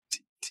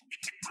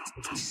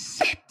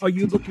Are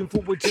you looking for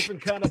a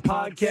different kind of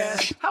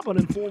podcast? How about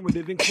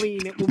informative and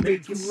clean? It will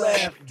make you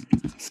laugh.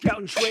 Scout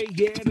and Trey,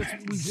 yeah, that's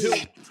what we do.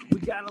 We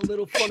got a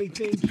little funny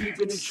thing,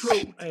 keeping it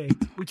true. Hey,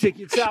 we take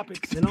your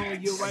topics and all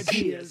your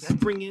ideas and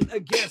bring in a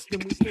guest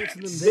and we answer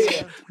them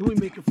there. Then we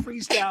make a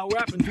freestyle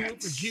rap and do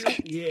it for you.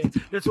 Yeah,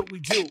 that's what we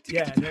do.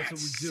 Yeah, that's what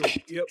we do.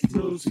 Yep,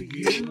 flows for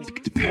you,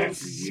 flows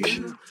for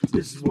you.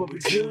 This is what we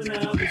do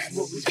now. This is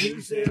what we do.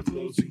 Say it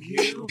flows for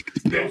you,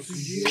 flows for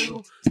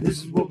you. This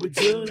is what we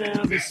do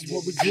now. This is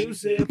what we do.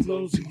 Say it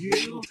flows for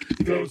you,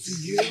 flows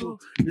for you.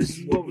 This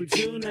is what we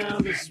do now.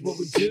 This is what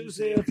we do.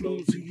 Say it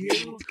flows for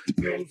you,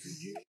 flows for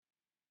you.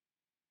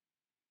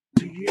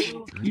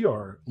 We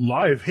are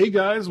live. Hey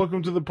guys,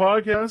 welcome to the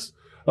podcast.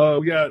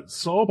 We got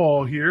Saul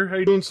Paul here. How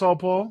you doing, Saul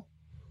Paul?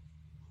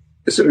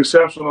 It's an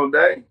exceptional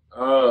day.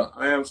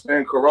 I am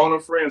staying corona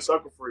free and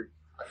sucker free.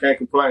 I can't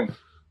complain.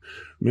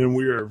 Man,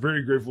 we are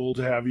very grateful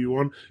to have you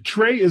on.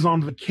 Trey is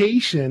on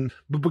vacation,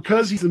 but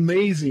because he's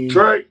amazing,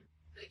 Trey,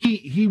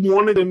 he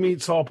wanted to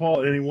meet Saul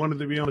Paul and he wanted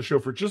to be on the show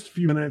for just a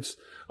few minutes.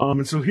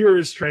 And so here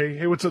is Trey.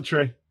 Hey, what's up,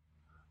 Trey?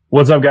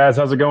 What's up, guys?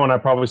 How's it going? I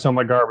probably sound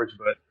like garbage,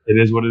 but it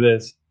is what it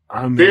is.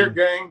 Beer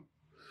gang.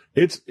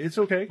 It's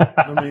okay.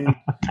 I mean,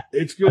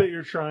 it's good that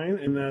you're trying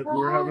and that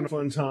we're having a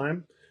fun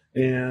time.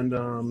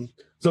 And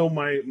so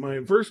my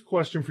first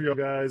question for you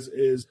guys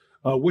is,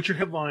 what's your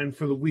headline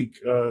for the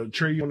week?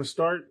 Trey, you want to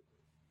start?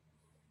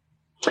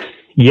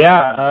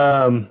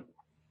 Yeah.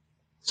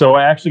 So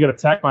I actually got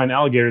attacked by an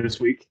alligator this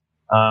week.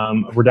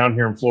 We're down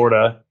here in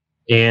Florida,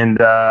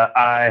 and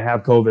I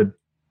have COVID.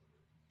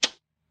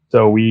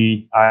 So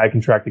I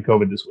contracted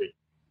COVID this week.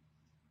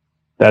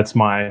 That's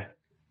my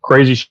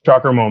crazy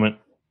shocker moment.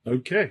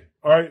 Okay.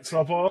 All right,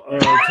 Saul Paul,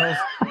 tell us.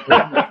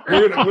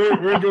 We're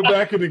gonna go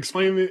back and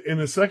explain it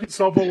in a second.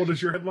 Saul Paul, what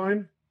is your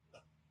headline?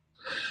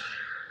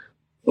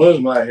 What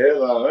is my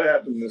headline? What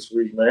happened this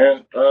week,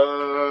 man?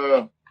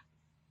 I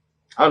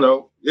don't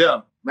know.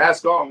 Yeah,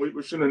 Mask On.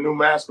 We're shooting a new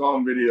Mask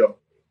On video.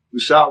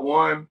 We shot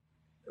one, and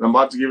I'm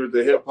about to give it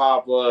the hip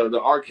hop, the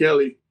R.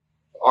 Kelly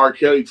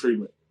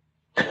treatment.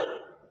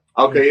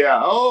 Okay, yeah.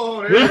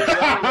 Oh, there you go.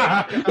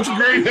 That's a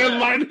great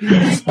headline.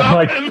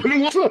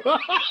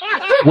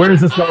 Where is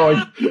this going?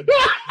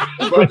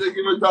 About to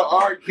give it the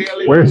R.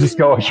 Kelly. Where is this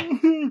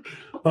going?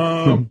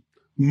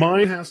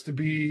 Mine has to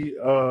be.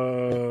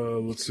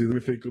 Let's see. Let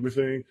me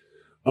think.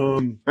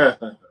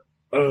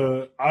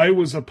 I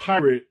was a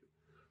pirate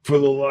for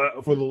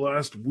the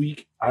last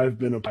week. I've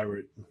been a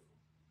pirate.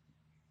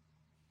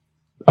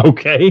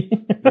 Okay.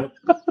 Yep.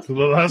 For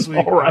the last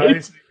week, all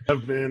right. I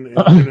have been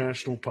an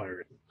international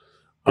pirate.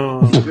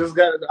 Just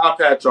got the eye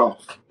patch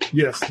off.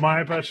 Yes,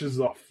 my eye patch is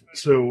off.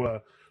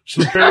 So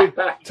Perry,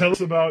 tell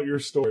us about your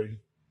story.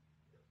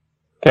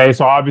 Okay,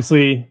 so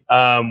obviously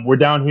we're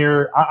down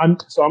here. I'm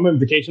in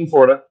vacation in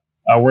Florida.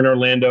 We're in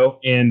Orlando,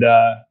 and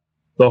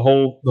the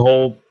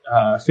whole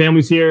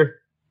family's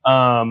here.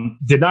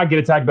 Did not get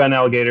attacked by an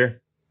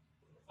alligator.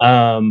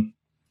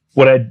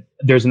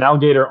 There's an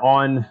alligator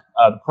on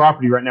the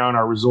property right now in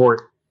our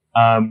resort.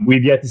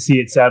 We've yet to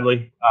see it,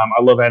 sadly.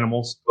 I love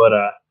animals, but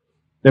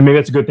maybe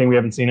that's a good thing we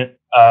haven't seen it.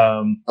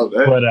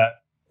 Okay. But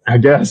I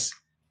guess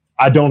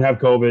I don't have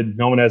COVID.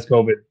 No one has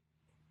COVID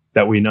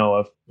that we know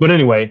of. But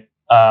anyway,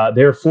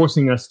 they're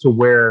forcing us to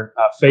wear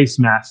face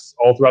masks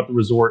all throughout the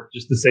resort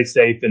just to stay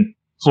safe. And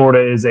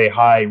Florida is a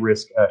high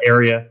risk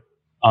area.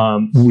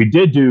 What we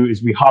did do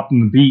is we hopped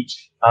on the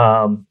beach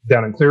down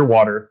in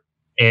Clearwater,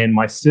 and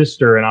my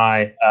sister and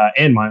I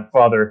and my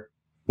father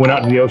went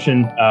out to the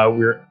ocean.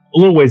 We were a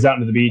little ways out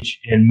into the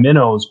beach, and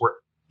minnows were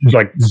just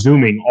like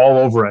zooming all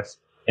over us,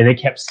 and they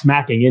kept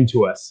smacking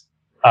into us.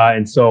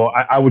 And so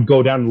I would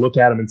go down and look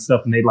at them and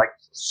stuff, and they'd like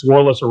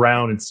swirl us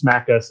around and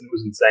smack us, and it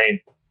was insane.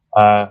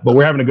 But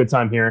we're having a good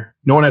time here.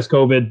 No one has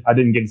COVID. I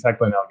didn't get attacked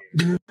by an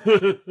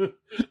alligator.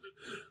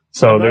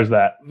 So there's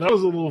that. That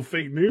was a little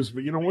fake news,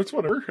 but you know what's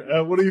whatever.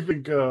 What do you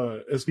think,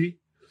 SP?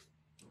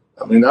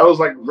 I mean, that was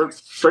like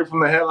straight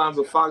from the headlines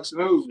of Fox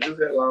News. This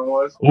headline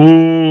was.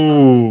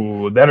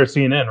 Ooh, that or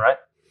CNN, right?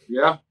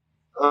 Yeah.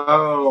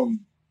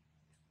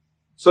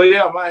 So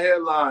yeah, my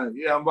headline.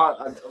 Yeah,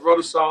 I wrote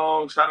a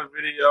song, shot a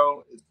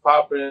video. It's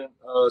popping.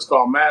 It's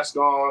called Mask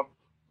On.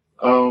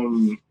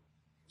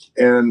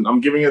 And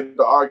I'm giving it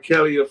the R.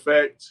 Kelly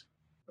effect,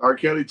 R.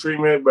 Kelly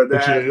treatment, but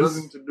that has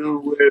nothing to do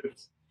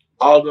with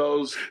all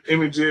those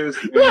images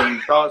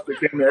and thoughts that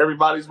came to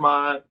everybody's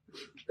mind.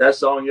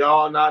 That's on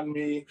y'all, not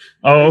me.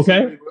 Oh,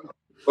 okay.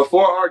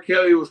 Before R.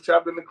 Kelly was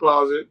trapped in the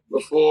closet,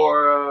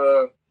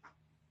 before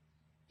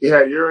he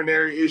had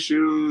urinary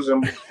issues,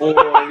 and before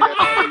he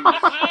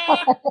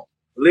had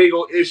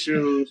legal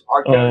issues,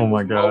 R. Kelly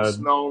was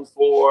most known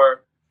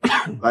for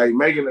like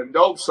making a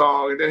dope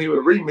song, and then he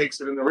would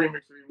remix it, and the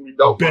remix would even be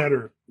dope.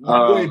 Better.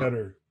 Way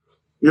better.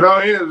 You know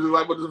what I mean? It was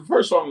like, but the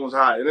first song was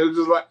hot, and it was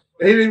just like,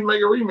 he didn't even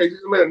make a remix. He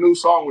just made a new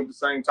song with the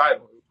same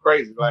title. It was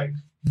crazy. Like,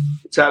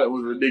 the talent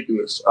was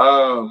ridiculous.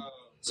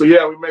 So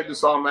yeah, we made the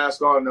song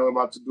Mask On, and then we're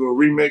about to do a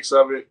remix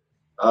of it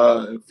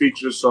and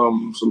feature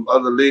some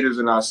other leaders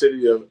in our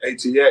city of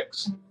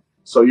ATX.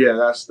 So yeah,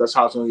 that's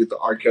how it's gonna get the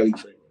R. Kelly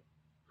treatment.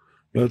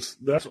 That's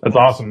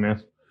awesome,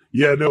 man.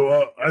 Yeah,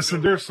 no, I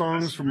said there are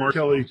songs from R.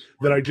 Kelly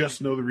that I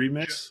just know the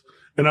remix,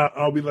 and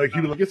I'll be like,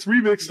 it's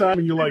remix time,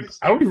 and you're like,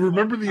 I don't even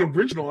remember the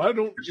original. I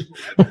don't.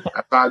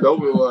 I know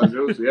it was. It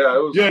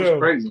was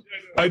crazy.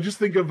 I just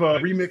think of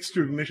Remix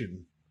to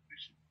Ignition.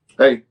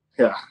 Hey,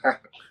 yeah.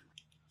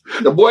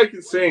 The boy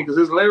can sing because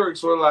his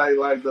lyrics were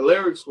like the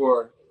lyrics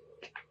were,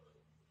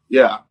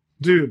 yeah.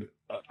 Dude,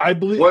 I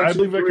believe I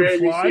can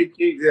fly.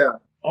 Yeah,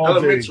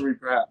 elementary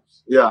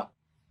perhaps. Yeah,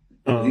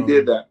 he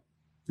did that.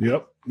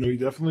 Yep, no, he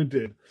definitely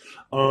did.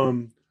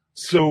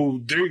 So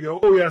there you go.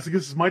 Oh yes, I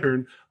guess it's my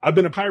turn. I've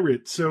been a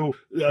pirate. So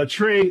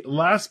Trey,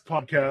 last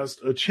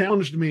podcast,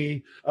 challenged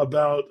me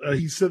about.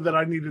 He said that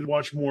I needed to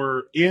watch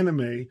more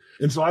anime,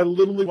 and so I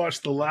literally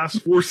watched the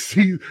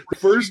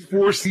first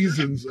 4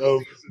 seasons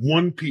of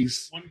One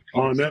Piece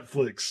on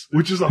Netflix,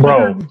 which is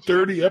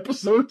 130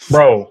 episodes.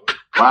 Bro,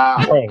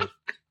 wow,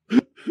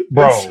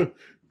 bro. So,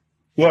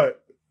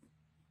 what?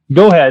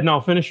 Go ahead. No,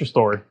 finish your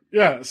story.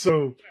 Yeah.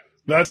 So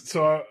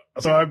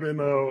So I've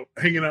been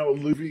hanging out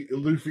with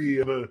Luffy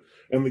and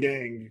the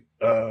gang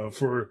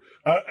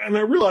and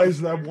I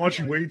realized that I'm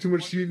watching way too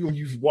much TV when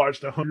you've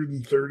watched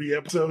 130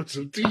 episodes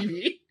of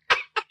TV.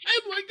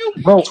 I'm like,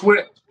 bro,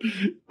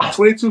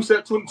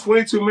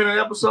 22-minute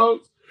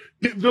episodes.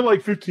 They're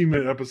like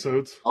 15-minute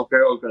episodes.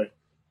 Okay.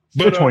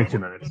 But 22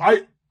 minutes.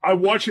 I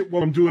watch it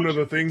while I'm doing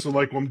other things. So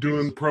like when I'm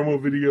doing promo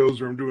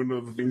videos or I'm doing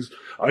other things,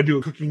 I do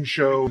a cooking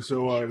show.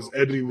 So I was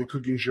editing the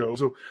cooking show.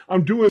 So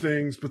I'm doing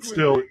things, but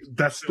still,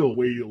 that's still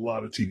way a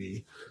lot of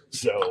TV.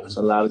 So it's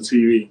a lot of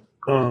TV.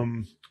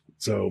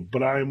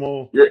 But I'm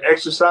all. You're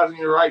exercising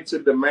your right to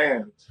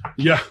demand.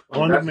 Yeah,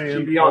 on that's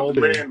demand. TV on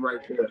demand right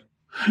there.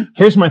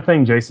 Here's my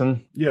thing,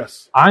 Jason.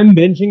 Yes. I'm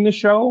binging the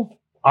show.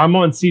 I'm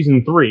on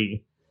season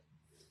 3.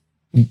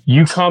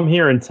 You come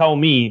here and tell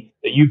me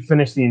that you've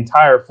finished the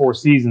entire 4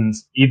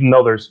 seasons, even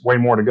though there's way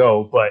more to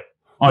go. But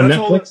on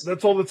Netflix,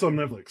 that's all that's on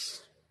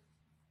Netflix.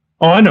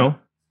 Oh, I know.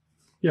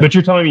 Yeah. But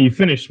you're telling me you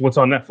finished what's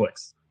on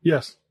Netflix.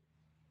 Yes.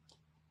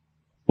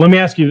 Let me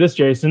ask you this,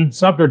 Jason: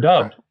 subbed or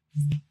dubbed?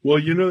 Well,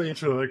 you know the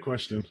answer to that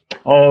question.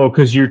 Oh,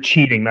 because you're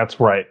cheating.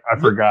 That's right. I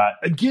forgot.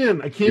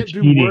 Again, I can't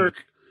do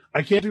work.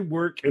 I can't do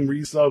work and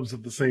read subs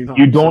at the same time.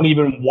 You don't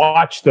even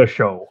watch the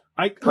show.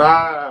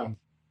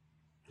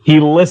 He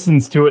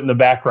listens to it in the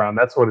background.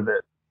 That's what it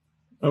is.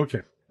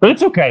 Okay. But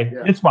it's okay.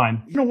 Yeah. It's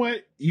fine. You know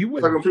what? You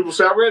would. Like when people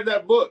say, I read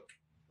that book.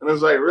 And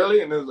it's like,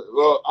 really? And it's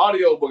like,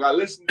 audio book. I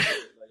listened to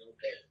it. Like,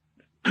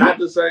 okay. Not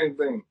the same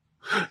thing.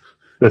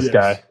 This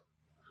guy.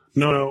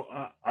 No.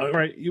 All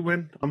right, you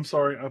win. I'm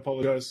sorry. I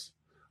apologize.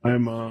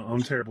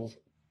 I'm terrible.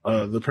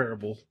 The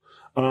parable.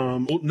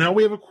 Now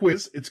we have a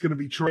quiz. It's going to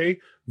be Trey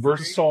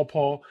versus Saul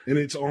Paul, and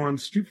it's on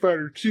Street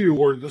Fighter 2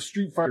 or the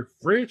Street Fighter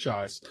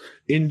franchise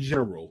in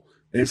general.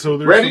 And so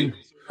there's ready?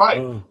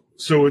 Fight.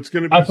 So it's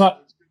going to be.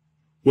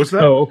 What's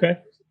that? Oh, okay.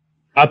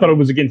 I thought it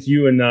was against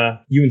you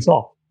and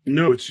Saul.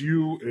 No, it's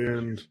you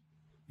and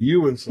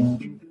Saul.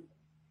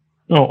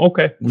 Oh,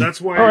 okay.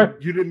 That's why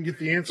you didn't get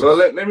the answer. So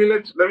let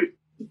me.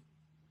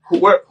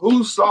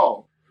 Who's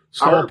Saul?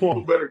 Saul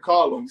Paul. Better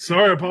call him.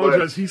 Sorry, I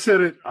apologize. He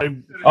said it.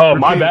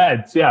 My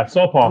bad. Yeah,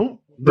 Saul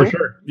Paul. For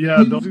sure.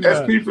 Yeah, don't do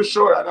that. SP for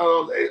short. I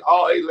know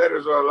all 8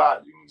 letters are a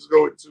lot. You can just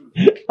go with 2.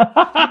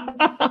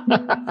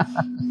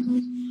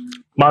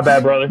 My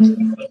bad, brother.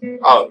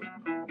 Oh.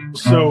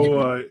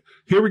 So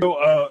here we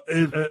go.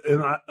 And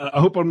I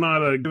hope I'm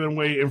not giving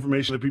away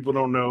information that people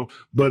don't know.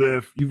 But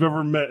if you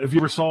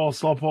ever saw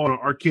Saul Paul in an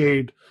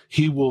arcade,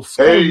 he will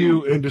scale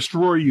you and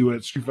destroy you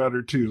at Street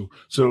Fighter 2.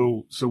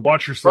 So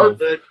watch yourself.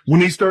 Perfect.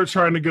 When he starts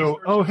trying to go,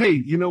 oh hey,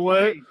 you know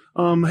what? Hey,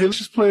 let's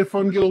just play a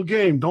fun little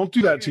game. Don't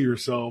do that to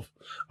yourself.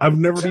 I've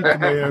never beat the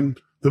man.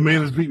 The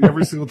man has beaten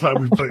every single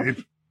time we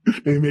played,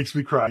 and he makes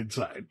me cry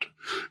inside.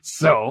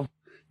 So.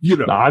 You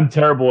know, I'm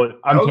terrible at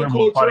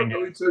cool fighting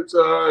trip we took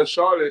to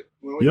Charlotte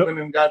when we went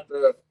and got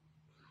the.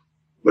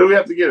 What do we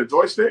have to get? A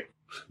joystick?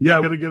 Yeah,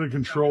 we got to get a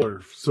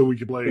controller so we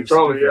could play.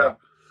 Controller, yeah.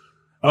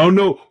 Oh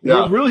no! Yeah.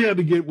 What I really had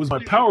to get was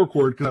my power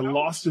cord because I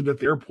lost it at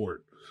the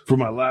airport for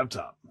my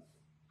laptop.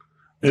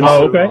 And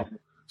okay.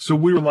 So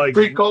we were like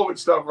pre-COVID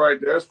stuff right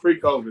there. That's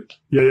pre-COVID.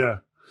 Yeah.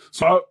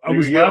 So I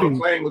was laughing,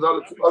 playing with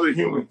other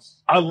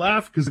humans. I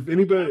laugh because if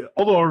anybody,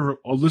 all our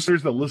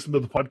listeners that listen to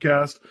the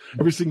podcast,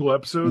 every single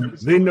episode,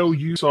 they know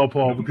you, Saul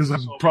Paul, because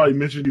I've probably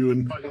mentioned you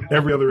in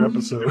every other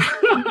episode.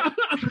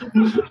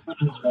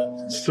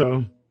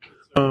 So,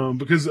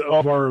 because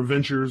of our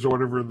adventures or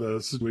whatever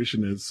the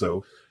situation is,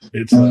 so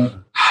it's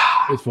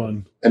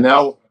fun. And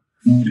now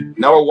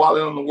we're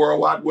wilding on the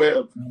World Wide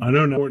Web. I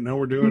know. Now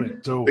we're doing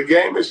it. So the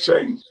game has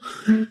changed.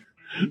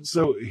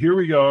 So here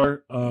we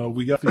are.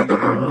 We got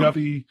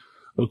the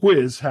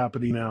quiz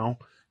happening now,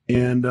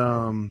 and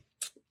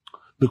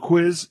the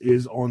quiz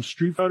is on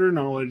Street Fighter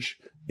knowledge,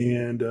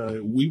 and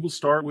we'll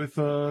start with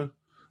Saul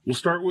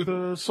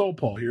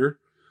Paul here.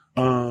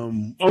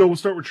 We'll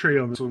start with Trey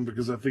on this one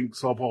because I think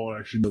Saul Paul will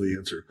actually know the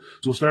answer.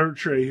 So we'll start with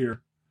Trey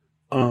here.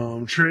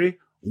 Trey,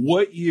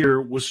 what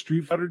year was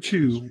Street Fighter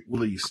 2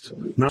 released?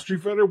 Not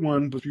Street Fighter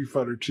 1, but Street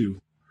Fighter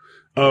 2.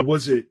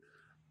 Was it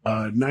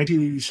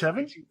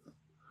 1987?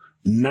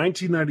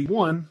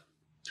 1991,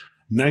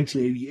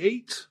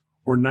 1988,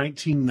 or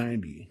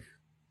 1990?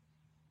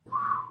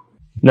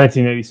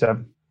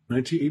 1987.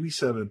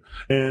 1987.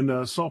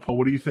 And Saul Paul,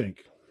 what do you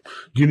think?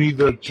 Do you need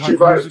the Street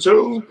Fighter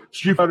 2?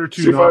 Street Fighter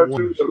 2, Street not Fighter 2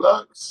 one.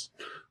 Deluxe?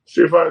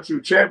 Street Fighter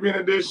 2 Champion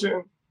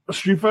Edition?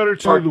 Street Fighter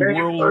 2, Arcade the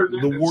world, version,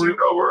 the world.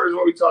 Nintendo version?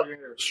 What are we talking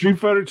here? Street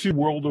Fighter 2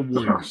 World of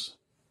Warriors.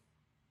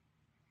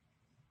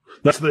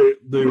 That's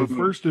the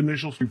first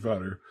initial Street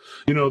Fighter.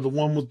 You know, the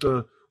one with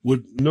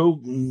no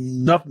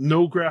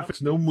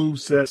graphics, no move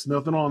sets,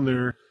 nothing on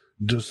there.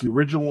 Just the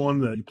original one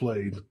that you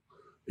played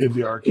in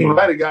the arcade. You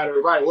might have got it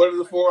right. What are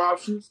the four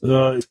options?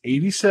 It's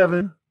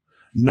 87,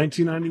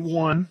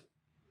 1991,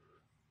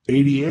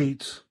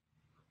 88,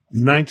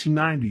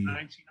 1990,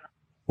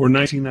 or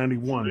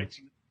 1991.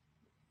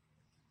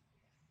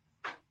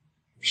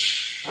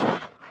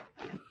 I'm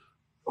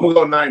gonna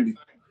go 90.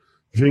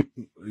 You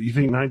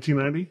think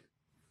 1990?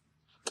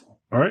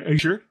 All right, are you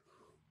sure?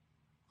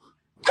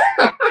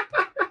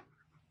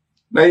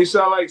 Now you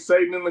sound like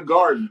Satan in the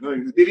garden.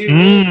 Like, did he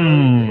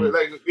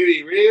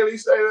really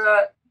say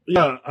that?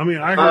 Yeah, I mean,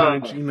 I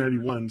heard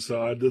 1991,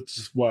 so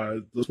that's why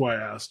I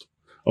asked.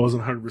 I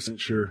wasn't 100%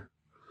 sure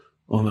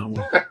on that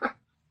one.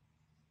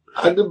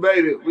 I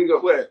debated. We go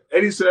what?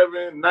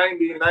 87,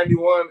 90,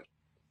 91.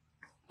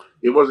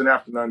 It wasn't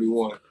after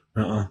 91.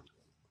 I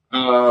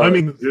I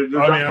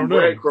don't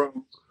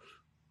know.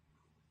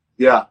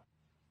 Yeah,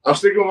 I'm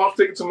sticking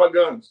to my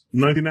guns.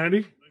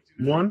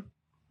 1991.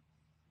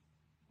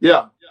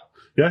 Yeah.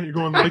 Yeah, you're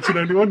going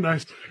 1991.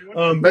 Nice.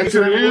 The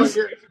answer is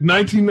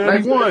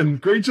 1991.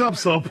 Great job,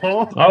 Saul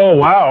Paul. Oh,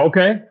 wow.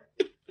 Okay.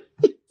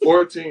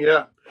 14,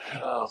 yeah.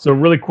 So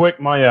really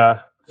quick, my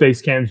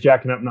face cam's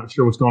jacking up. Not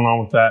sure what's going on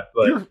with that,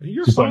 but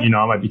you're just fine. letting you know,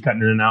 I might be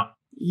cutting in and out.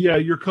 Yeah,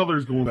 your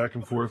color's going back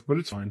and forth, but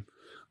it's fine.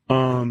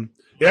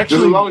 Just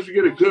Actually, as long as you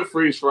get a good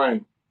freeze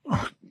frame.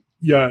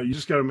 yeah, you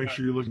just got to make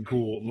sure you're looking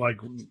cool. Like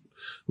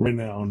right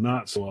now,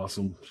 not so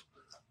awesome.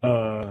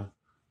 Are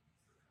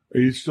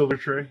you still there,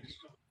 Trey?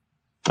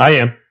 I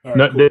am. All right,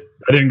 No, cool.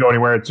 I didn't go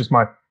anywhere. It's just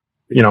my,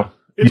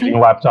 using a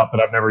laptop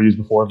that I've never used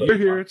before. But You're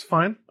here. It's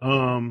fine.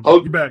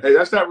 You're back. Hey,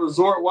 that's that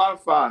resort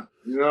Wi-Fi.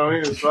 You know what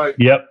I mean? It's like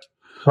Yep,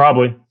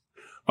 probably.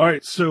 All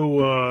right,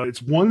 so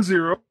it's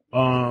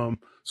 1-0.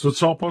 So it's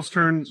Saul Paul's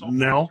turn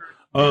now.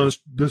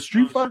 The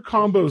Street Fighter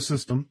combo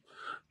system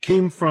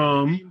came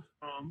from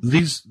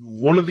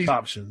one of these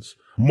options: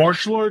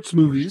 martial arts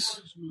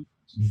movies,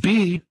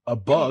 B, a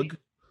bug,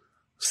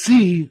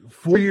 C,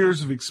 4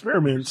 years of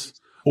experiments,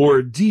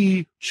 or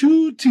D,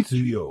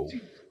 Chutitio.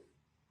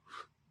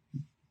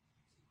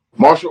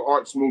 martial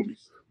arts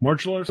movies.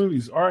 Martial arts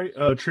movies. All right,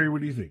 Trey,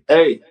 what do you think?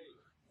 Hey,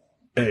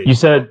 You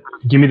said,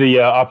 give me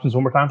the options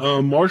one more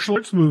time. Martial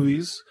arts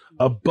movies,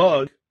 a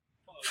bug,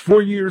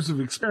 4 years of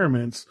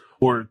experiments,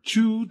 or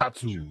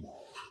Chutatsu.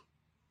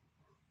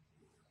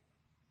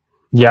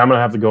 Yeah, I'm going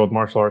to have to go with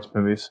martial arts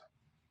movies.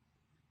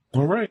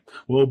 All right.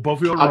 Well, both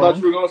of you are I wrong.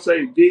 thought you were gonna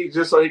say D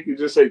just so he could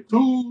just say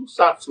Tu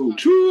Satsu.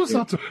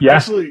 Chusatsu. Yeah.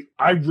 Actually,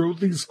 I wrote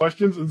these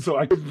questions, and so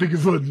I couldn't think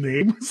of the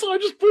name, so I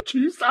just put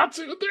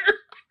Chusatsu in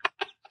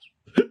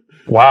there.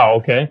 Wow,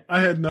 okay.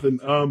 I had nothing.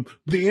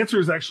 The answer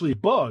is actually a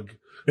bug.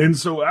 And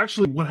so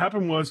actually what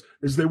happened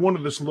is they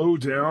wanted to slow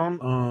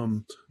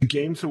down the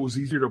game so it was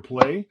easier to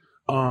play.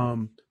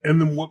 And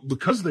then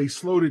because they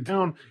slowed it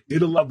down,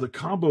 it allowed the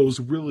combos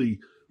to really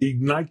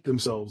ignite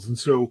themselves. And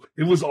so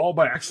it was all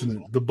by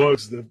accident. The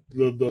bugs,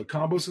 the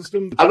combo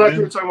system. I thought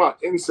you were talking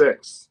about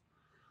insects.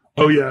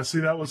 Oh yeah, see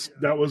that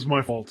was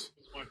my fault.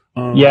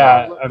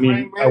 Yeah, I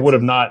mean, I would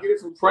have not. Get it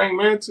from praying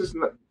mantis.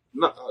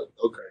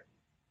 Okay.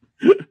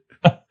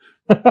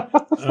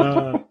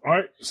 All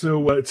right,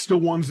 so it's still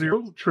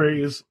 1-0.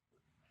 Trey is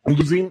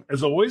losing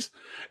as always,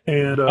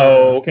 and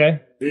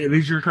okay. it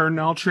is your turn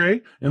now,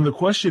 Trey. And the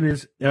question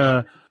is,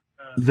 the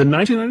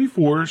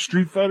 1994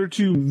 Street Fighter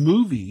II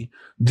movie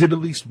did at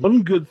least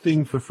one good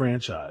thing for the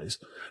franchise.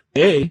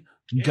 A,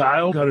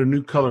 Guile got a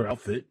new color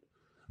outfit.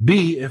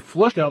 B, it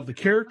flushed out the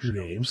character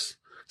names.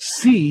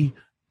 C,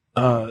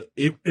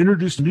 it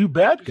introduced a new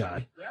bad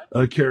guy,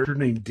 a character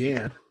named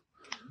Dan.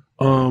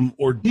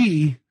 Or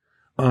D,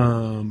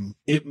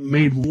 it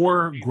made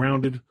more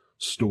grounded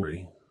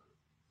story.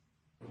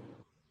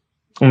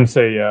 I'm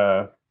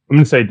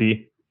gonna say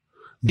D.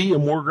 D, a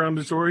more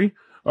grounded story.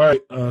 All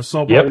right,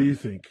 Saul, Yep. what do you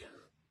think?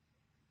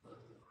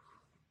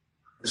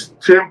 It's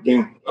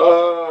tempting.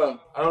 I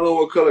don't know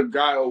what color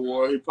Guile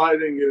wore. He probably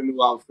didn't get a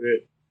new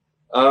outfit.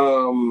 I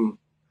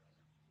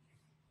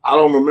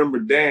don't remember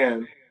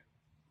Dan.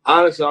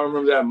 Honestly, I don't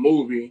remember that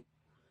movie.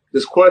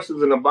 This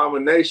question's an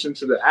abomination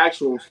to the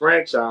actual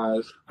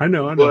franchise. I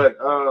know. But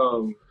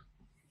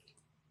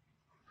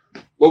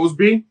what was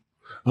B?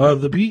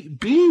 The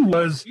B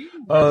was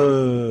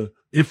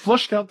it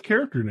flushed out the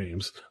character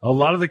names. A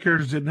lot of the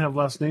characters didn't have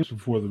last names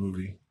before the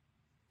movie.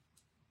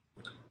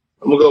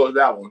 I'm gonna go with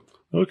that one.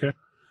 Okay.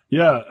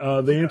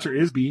 Yeah, the answer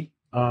is B.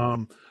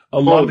 A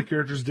lot of the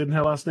characters didn't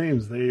have last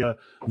names. They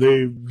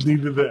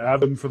needed to add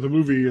them for the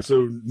movie,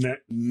 so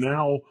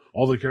now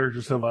all the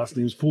characters have last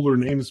names, fuller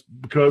names,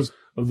 because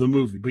of the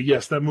movie. But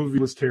yes, that movie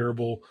was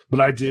terrible.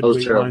 But I did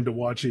wait in line to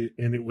watch it,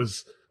 and it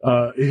was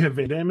it had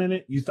Van Damme in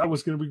it. You thought it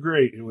was going to be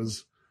great. It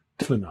was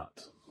definitely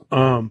not.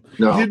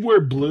 No. He did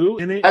wear blue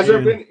in it. Has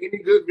there been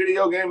any good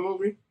video game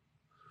movie?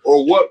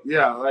 Or what?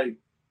 Yeah, like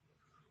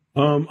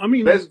I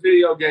mean, best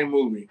video game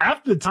movie.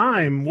 at the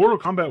time, Mortal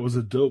Kombat was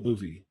a dope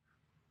movie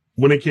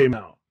when it came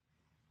out.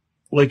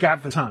 Like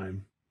at the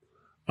time.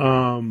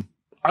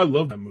 I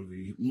love that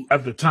movie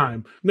at the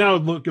time. Now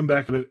looking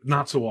back at it,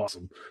 not so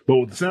awesome. But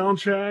with the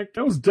soundtrack,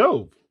 that was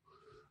dope.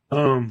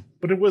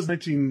 But it was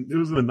in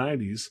the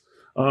 90s.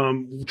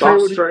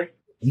 Trey?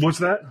 What's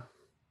that?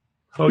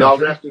 Oh, No, I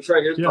was asking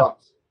Trey his Yeah.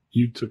 thoughts.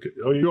 You took it.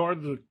 Oh, you are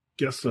the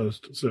guest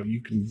host, so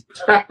you can.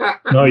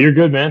 No, you're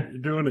good, man.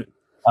 You're doing it.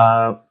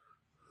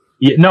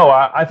 Yeah, no,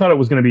 I thought it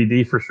was going to be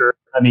D for sure.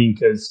 I mean,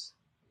 because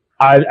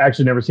I've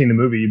actually never seen the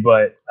movie,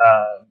 but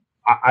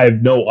I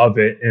know of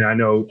it and I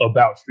know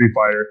about Street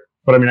Fighter.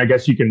 But I mean, I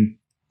guess you can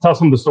tell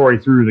some of the story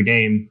through the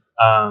game.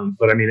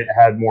 But I mean, it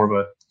had more of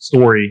a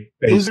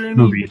story-based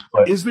movie.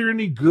 But Is there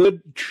any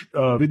good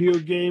video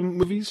game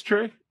movies,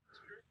 Trey?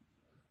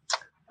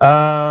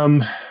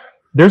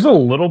 there's a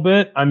little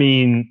bit. I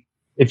mean,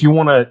 if you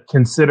want to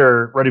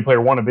consider Ready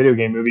Player One a video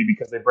game movie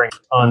because they bring a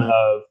ton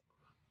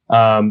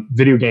of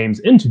video games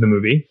into the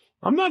movie.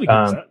 I'm not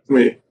against that.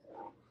 Me.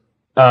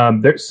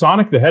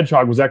 Sonic the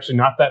Hedgehog was actually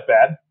not that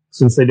bad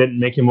since they didn't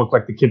make him look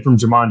like the kid from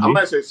Jumanji. I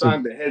might say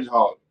Sonic the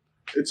Hedgehog.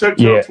 It took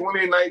till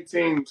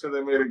 2019 until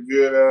they made a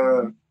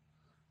good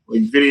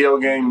like video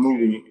game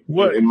movie.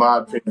 What? In my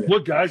opinion.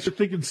 What, guys are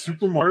thinking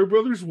Super Mario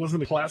Brothers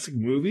wasn't a classic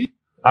movie?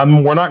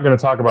 We're not going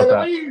to talk about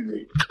that.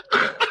 Easy.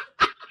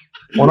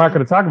 We're not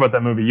going to talk about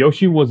that movie.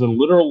 Yoshi was a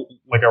literal,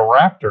 like a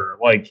raptor.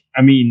 Like,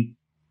 I mean,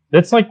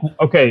 that's like,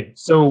 okay,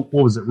 so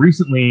what was it?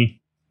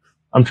 Recently,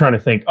 I'm trying to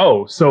think.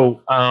 Oh,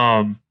 so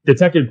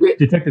Detective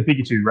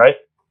Pikachu, right?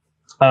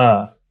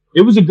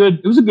 It was a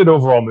good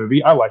overall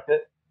movie. I liked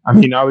it. I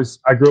mean, I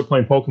grew up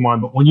playing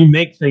Pokemon, but when you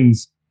make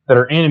things that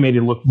are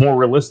animated look more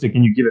realistic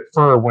and you give it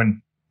fur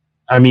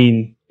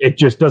it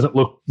just doesn't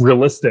look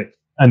realistic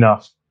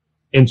enough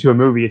into a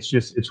movie.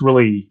 It's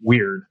really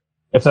weird.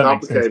 If that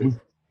makes sense.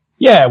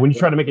 Yeah, when you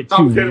try to make it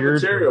too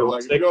weird. Material.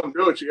 Like, if you're going to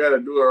do it, you got to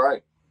do it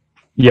right.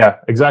 Yeah,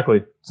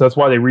 exactly. So that's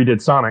why they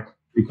redid Sonic,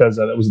 because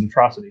that was an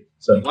atrocity.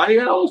 So why he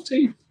got all those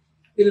teeth?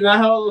 He did not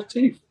have all those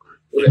teeth.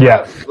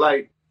 Yeah.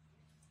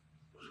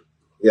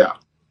 Yeah.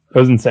 It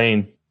was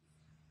insane.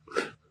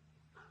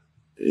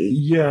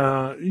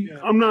 Yeah,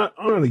 I'm not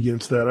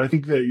against that. I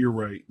think that you're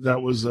right.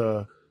 That was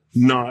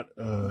not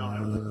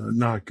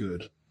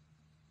good.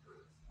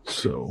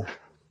 So,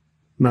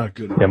 not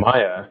good.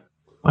 Yeah,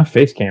 my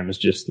face cam is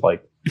just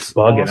like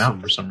bugging awesome.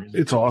 out for some reason.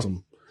 It's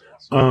awesome.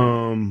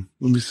 Let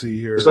me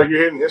see here. It's like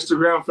you're hitting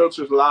Instagram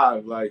filters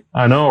live. Like,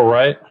 I know,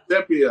 right?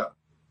 sepia,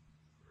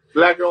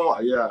 black and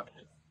white, yeah,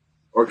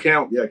 or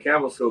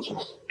camera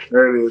filters.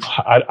 There it is.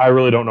 I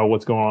really don't know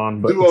what's going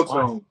on, but it's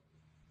fine. Duotone.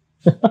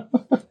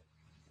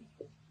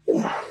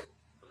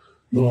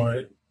 All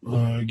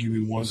right, give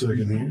me 1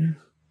 second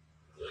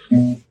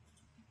here.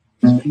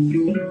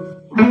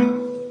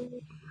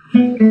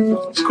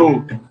 It's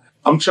cool.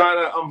 I'm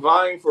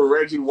vying for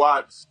Reggie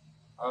Watts'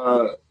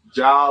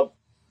 job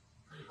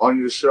on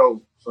your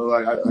show. So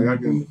like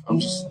I'm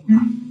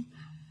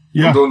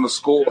doing the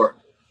score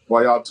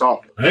while y'all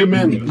talk. Hey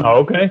man, Oh,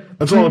 okay.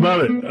 that's all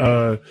about it.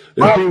 I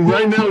mean,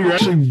 right now you're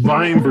actually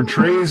vying for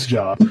Trey's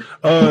job.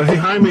 Hey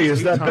Jaime,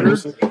 is that better?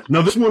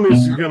 Now this one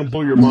is gonna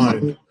blow your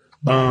mind.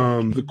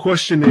 The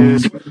question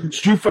is,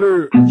 Street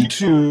Fighter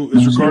 2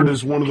 is regarded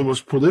as one of the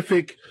most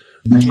prolific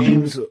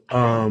games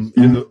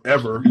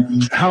ever.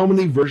 How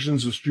many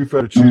versions of Street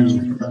Fighter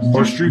 2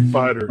 or Street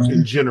Fighter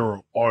in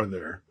general are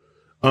there?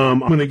 I'm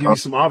going to give you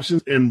some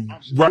options, and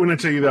right when I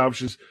tell you the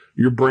options,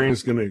 your brain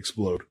is going to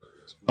explode.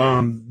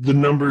 The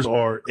numbers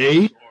are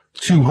A,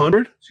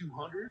 200,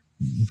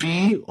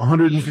 B,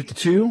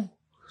 152,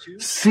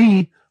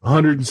 C,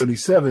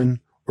 177,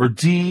 or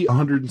D,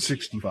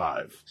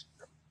 165.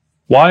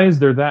 Why is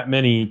there that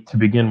many to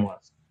begin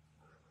with?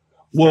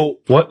 Well,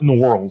 What in the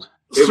world?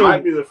 It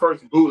might be the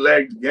first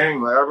bootleg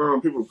game. Like I remember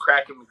people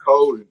cracking the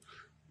code.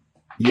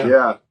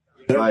 And,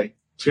 like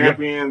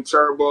Champion,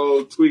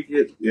 Turbo, Tweak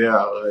It.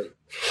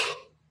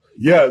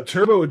 Yeah,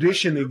 Turbo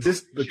Edition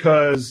exists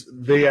because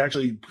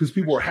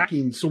people were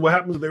hacking. So what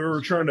happened? They were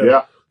trying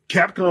to.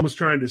 Capcom was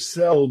trying to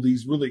sell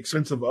these really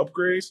expensive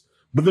upgrades,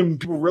 but then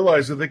people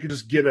realized that they could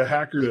just get a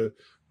hacker to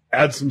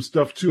add some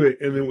stuff to it,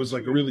 and it was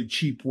like a really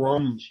cheap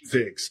ROM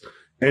fix.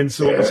 And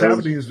so what's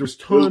happening is there's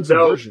tons of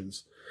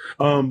versions.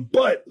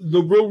 But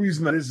the real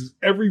reason that is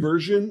every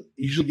version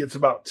usually gets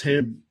about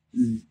 10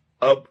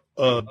 up,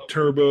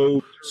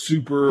 turbo,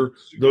 super,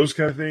 those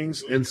kind of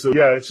things. And so,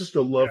 yeah, it's just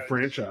a love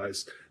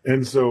franchise.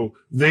 And so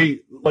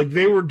they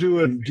were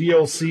doing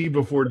DLC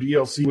before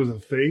DLC was a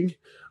thing.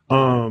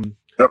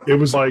 It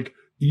was like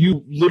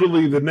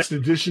the next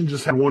edition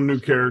just had one new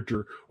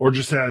character or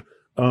just had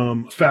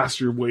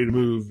faster way to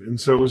move. And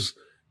so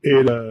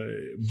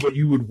but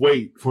you would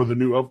wait for the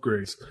new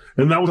upgrades.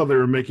 And that was how they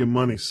were making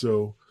money.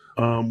 So,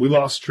 we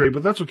lost Trey,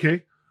 but that's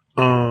okay.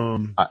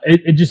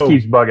 It just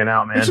keeps bugging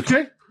out, man. It's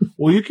okay.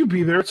 Well, you can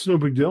be there. It's no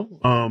big deal.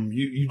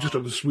 You just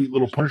have a sweet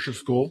little Punisher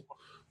skull.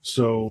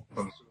 So,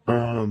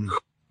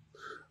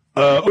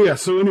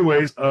 So,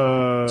 anyways,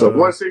 so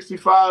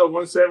 165,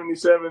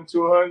 177,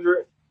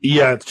 200.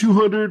 Yeah, it's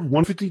 200,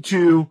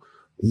 152,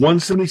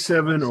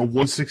 177, or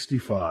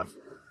 165.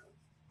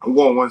 I'm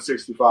going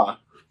 165.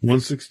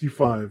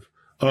 165.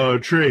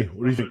 Trey,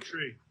 what do you think?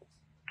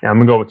 Yeah, I'm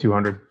gonna go with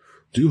 200.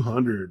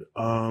 200.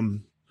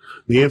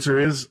 The answer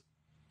is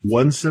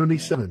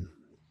 177.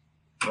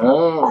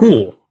 Oh.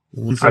 Cool.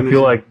 I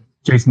feel like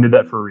Jason did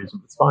that for a reason.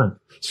 It's fine.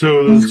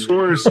 So the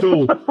score is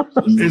still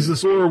is the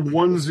score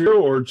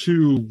 1-0 or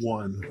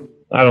 2-1?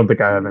 I don't think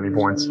I have any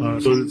points. So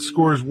the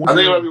score is 1-0. I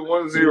think it might be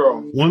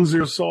 1-0.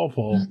 1-0 Saul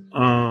Paul.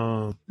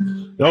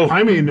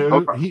 Jaime knew.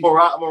 I'm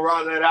gonna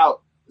ride that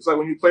out. It's like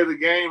when you play the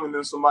game and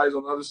then somebody's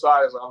on the other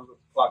side. It's like I'm gonna the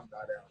clock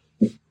die down.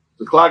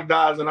 The clock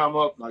dies and I'm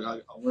up. Like I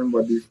win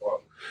by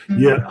default.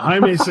 Yeah,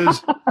 Jaime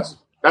says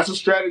that's a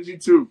strategy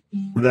too.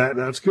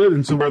 That's good.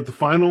 And so we're at the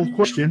final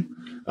question.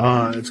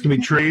 It's going to be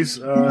Trey's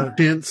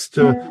chance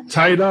to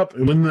tie it up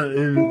and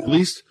and at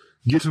least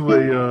get to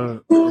a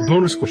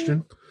bonus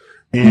question.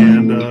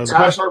 And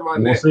Ties hurt my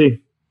neck,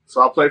 see.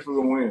 so I'll play for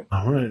the win.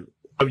 All right.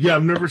 Yeah,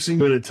 I've never seen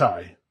you in a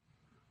tie.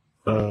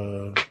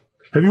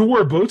 Have you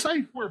wore a bow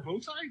tie?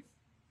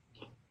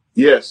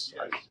 Yes.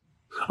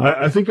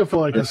 I think I feel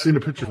like I've seen a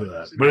picture of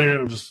that. But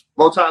anyway,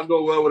 Both times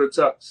go well with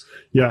a tux.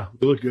 Yeah,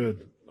 they look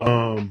good.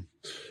 All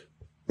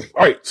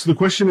right, so the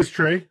question is,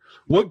 Trey,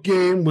 what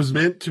game was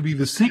meant to be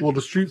the sequel to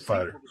Street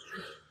Fighter?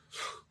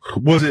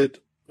 Was it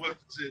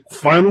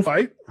Final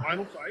Fight,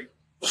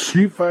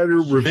 Street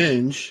Fighter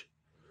Revenge,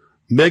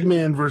 Mega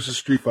Man vs.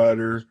 Street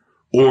Fighter,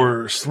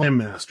 or Slam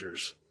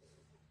Masters?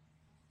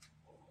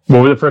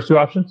 What were the first two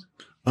options?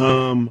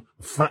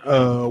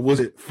 Was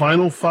it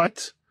Final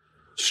Fight,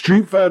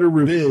 Street Fighter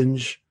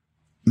Revenge,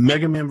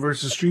 Mega Man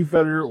vs. Street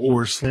Fighter,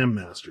 or Slam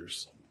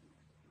Masters?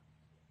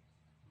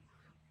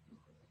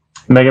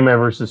 Mega Man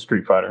versus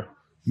Street Fighter.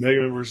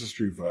 Mega Man versus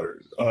Street Fighter.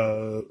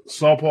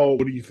 Saul Paul,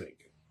 what do you think?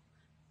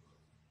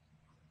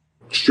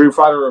 Street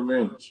Fighter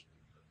Revenge.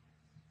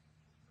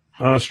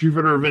 Street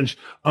Fighter Revenge.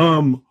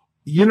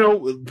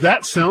 That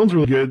sounds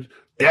really good.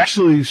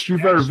 Actually,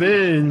 Street Fighter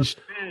Revenge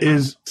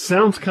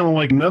sounds kind of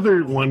like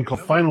another one called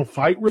Final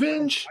Fight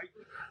Revenge.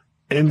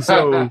 And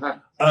so,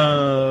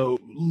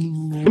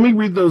 let me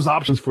read those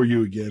options for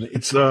you again.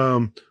 It's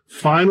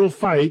Final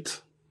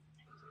Fight,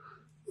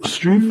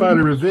 Street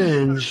Fighter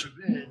Revenge,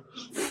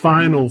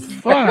 Final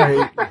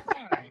Fight.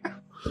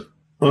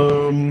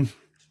 Final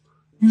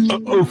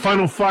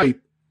Fight.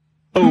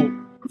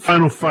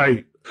 Final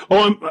Fight.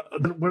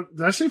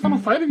 Did I say Final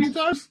Fight a few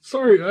times?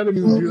 Sorry, I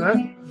didn't mean to do that.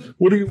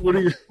 What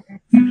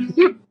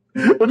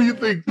do you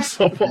think,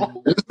 Saul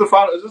Paul? Is this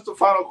the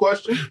final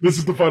question? This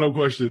is the final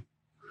question.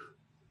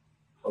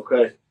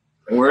 Okay.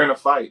 And we're in a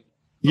fight.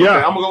 Yeah.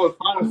 Okay, I'm gonna go with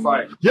Final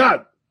Fight.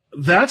 Yeah.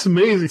 That's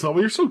amazing, Saul.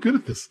 You're so good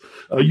at this.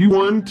 You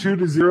won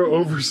 2-0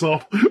 over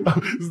Saul. All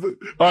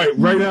right,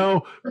 right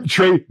now,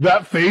 Trey,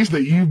 that face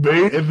that you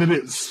made and then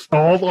it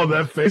stalled on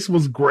that face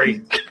was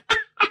great.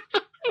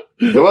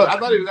 Well, I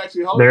thought he was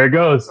actually holding. There it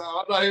goes.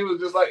 I thought he was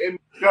just like in the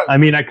gut. I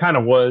mean, I kind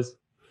of was.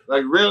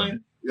 Like, really?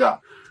 Yeah.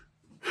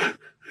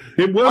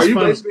 It was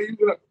fun.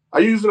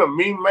 Are you using a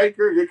meme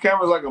maker? Your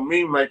camera's like a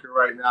meme maker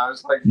right now.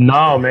 It's like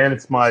No, man,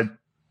 it's my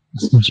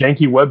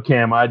janky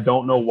webcam. I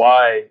don't know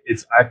why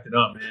it's acting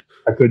up, man.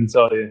 I couldn't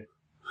tell you.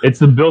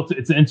 It's an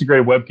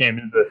integrated webcam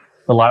into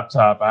the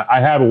laptop. I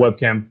have a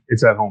webcam.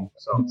 It's at home.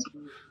 So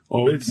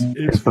it's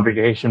the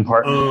vacation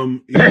part.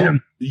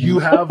 You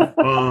have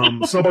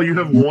Saul, you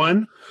have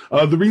one.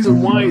 The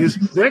reason why is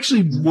they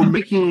actually were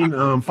making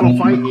Final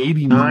Fight in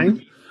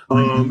 '89.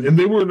 And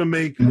they were going to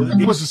make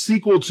it was a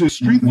sequel to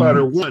Street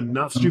Fighter 1,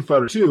 not Street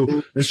Fighter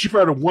 2. And Street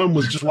Fighter 1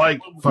 was just like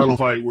Final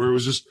Fight, where it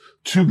was just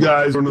two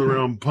guys running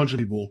around punching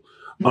people.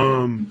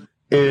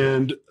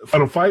 And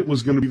Final Fight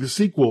was going to be the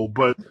sequel,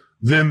 but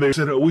then they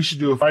said, we should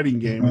do a fighting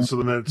game. And so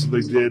then that's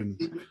what they did.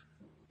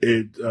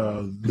 And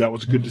that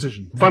was a good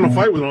decision. Final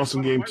Fight was an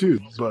awesome game too,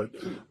 but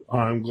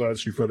I'm glad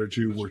Street Fighter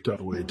 2 worked out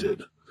the way it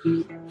did.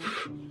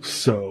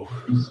 So,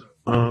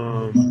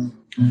 I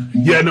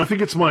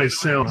think it's my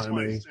sound.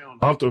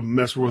 I'll have to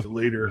mess with it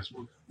later.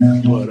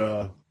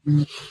 But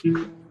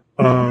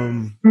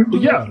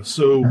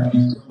so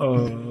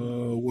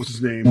what's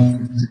his name?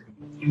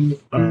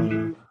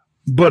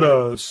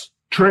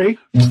 Trey,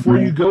 before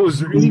you go, is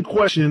there any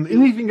question,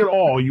 anything at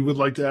all you would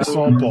like to ask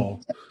Saul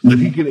Paul that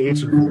he can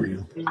answer for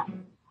you?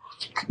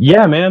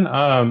 Yeah,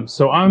 man.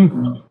 So I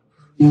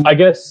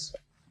guess,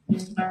 I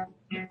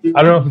don't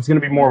know if it's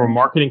going to be more of a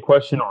marketing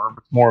question or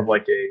more of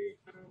like a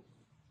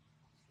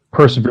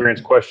perseverance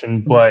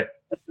question, but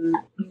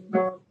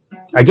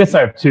I guess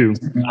I have two.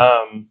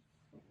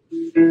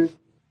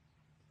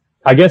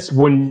 I guess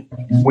when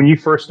you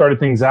first started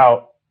things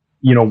out,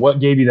 what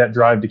gave you that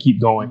drive to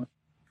keep going?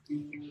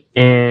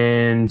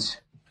 And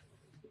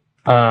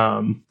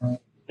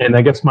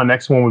I guess my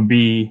next one would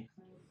be,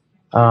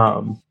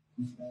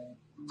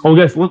 Well,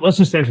 guys, let's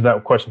just answer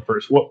that question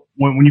first.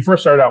 When you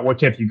first started out, what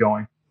kept you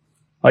going?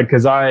 Like,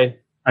 because I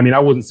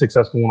wasn't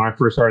successful when I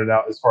first started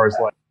out. As far as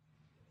like,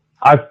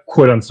 I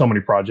quit on so many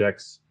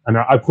projects, and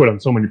I quit on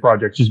so many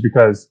projects just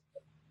because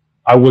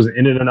I wasn't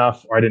in it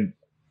enough, or I didn't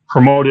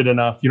promote it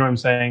enough. You know what I'm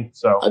saying?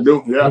 So I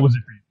do. Yeah. What was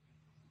it for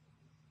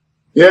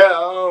you?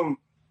 Yeah.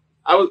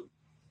 I was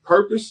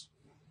purpose.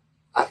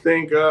 I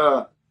think.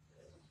 I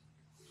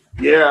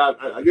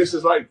guess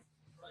it's like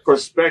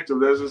perspective.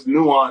 There's this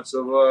nuance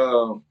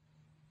of.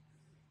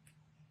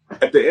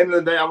 At the end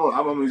of the day, I'm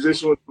a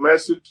musician with a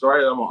message,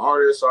 right? I'm an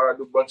artist, I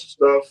do a bunch of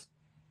stuff.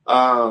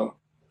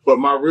 But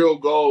my real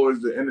goal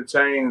is to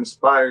entertain,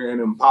 inspire, and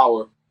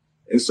empower.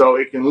 And so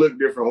it can look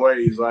different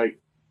ways. Like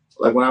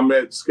when I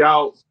met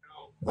Scout,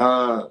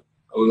 I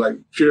was like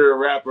pure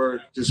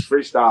rapper, just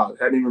freestyle.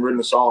 Hadn't even written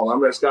a song. I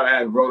met Scout, I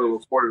hadn't wrote or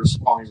recorded a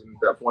song at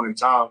that point in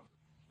time.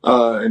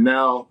 And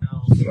now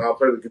I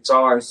play the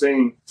guitar and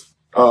sing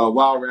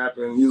while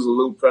rapping, use a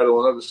loop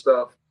pedal and other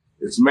stuff.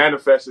 It's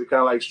manifested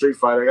kind of like Street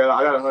Fighter.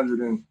 I got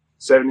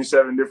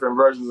 177 different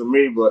versions of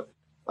me, but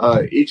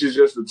each is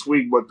just a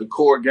tweak, but the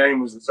core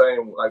game is the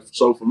same. Like,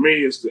 so for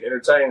me, it's to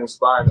entertain,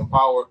 inspire, and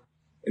empower,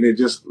 and it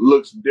just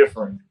looks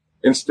different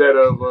instead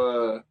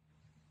of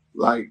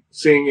like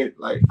seeing it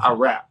like I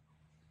rap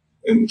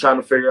and trying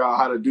to figure out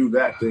how to do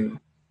that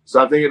thing.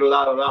 So I think it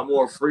allowed a lot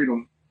more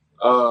freedom.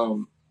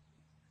 So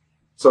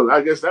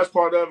I guess that's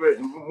part of it,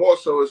 and more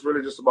so, it's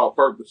really just about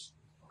purpose.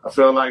 I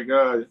feel like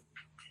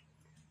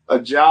a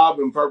job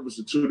and purpose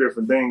are two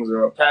different things,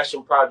 or a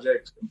passion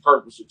project and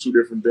purpose are two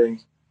different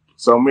things.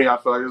 So me, I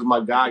feel like this is my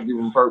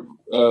God-given purpose.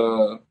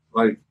 I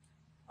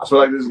feel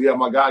like this is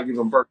my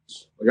God-given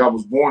purpose. Like I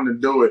was born to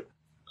do it.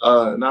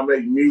 Not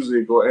make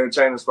music or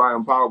entertain, inspire,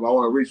 and empower, but I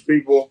want to reach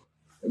people,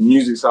 and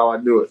music's how I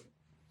do it.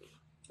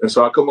 And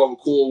so I come up with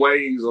cool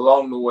ways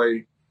along the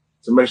way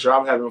to make sure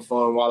I'm having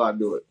fun while I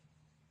do it.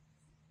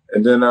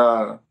 And then,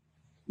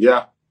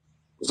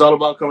 it's all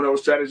about coming up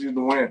with strategies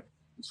to win.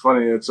 It's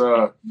funny.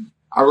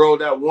 I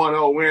rolled that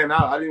 1-0 win.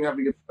 I didn't have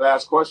to get the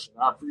last question.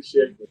 I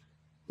appreciate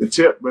the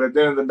tip. But at the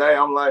end of the day,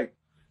 I'm like,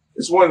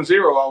 it's 1-0,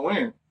 I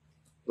win.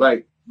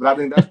 Like, but I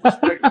think that's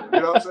perspective.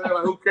 You know what I'm saying?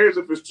 Like, who cares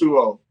if it's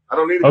 2-0? I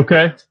don't need to.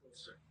 Okay.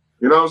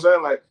 You know what I'm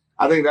saying? Like,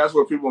 I think that's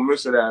where people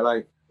miss it at.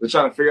 Like, they're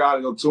trying to figure out how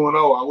to go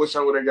 2-0. I wish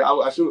I would have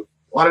got,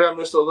 why did I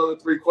miss those other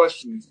 3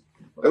 questions?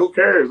 Like, who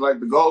cares?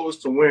 Like, the goal is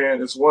to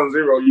win. It's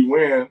 1-0. You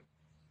win,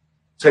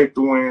 take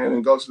the win,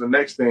 and go to the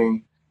next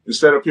thing.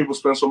 Instead of people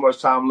spend so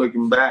much time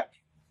looking back.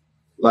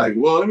 Like,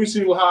 well, let me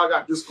see how I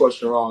got this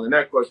question wrong and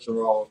that question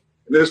wrong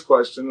and this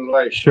question.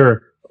 Like,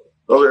 sure,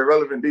 those are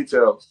irrelevant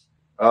details.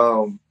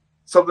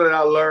 Something that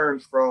I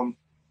learned from,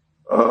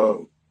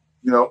 right.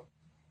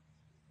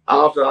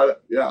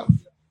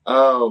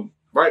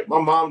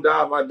 My mom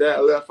died. My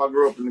dad left. I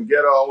grew up in the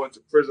ghetto. I went to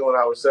prison when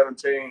I was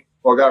 17.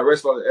 Or got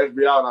arrested by the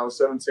FBI when I was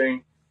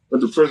 17.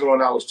 Went to prison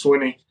when I was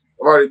 20. I've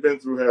already been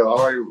through hell. I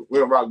already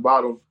went rock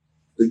bottom.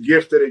 The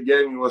gift that it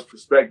gave me was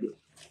perspective.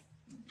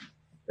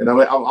 And I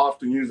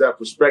often use that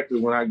perspective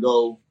when I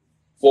go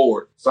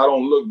forward. So I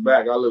don't look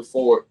back, I look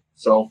forward.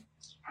 So,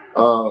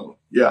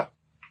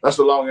 that's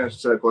the long answer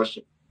to that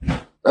question.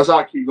 That's how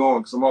I keep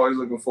going, because I'm always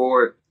looking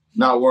forward,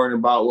 not worrying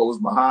about what was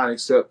behind,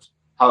 except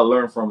how to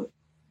learn from it.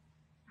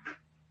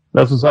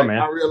 That's what's up, man.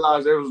 I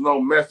realized there was no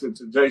method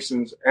to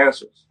Jason's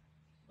answers.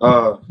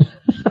 I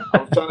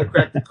was trying to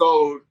crack the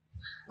code.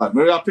 Like,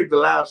 maybe I'll pick the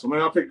last one,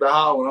 maybe I'll pick the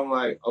how, and I'm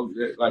like,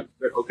 okay,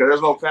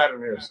 there's no pattern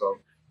here. So,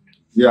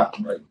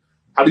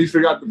 how do you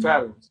figure out the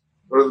patterns?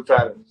 What are the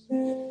patterns?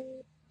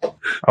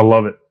 I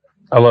love it.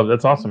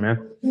 That's awesome, man.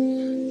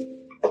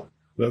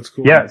 That's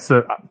cool. Yeah,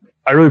 so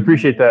I really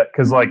appreciate that,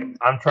 because like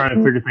I'm trying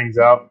to figure things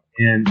out,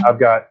 and I've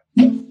got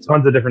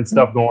tons of different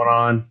stuff going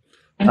on.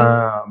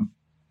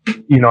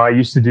 I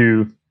used to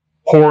do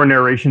horror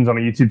narrations on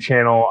a YouTube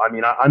channel. I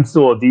mean, I'm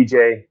still a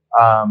DJ.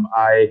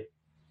 I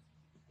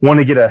want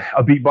to get a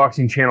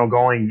beatboxing channel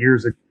going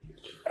years ago.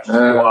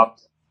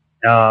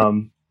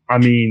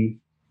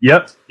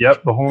 Yep,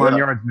 the whole 9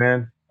 yards,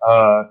 man.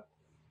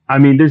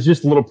 There's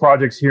just little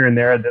projects here and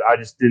there that I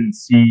just didn't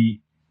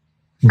see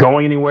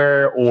going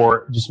anywhere,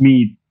 or just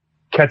me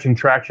catching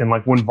traction.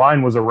 Like when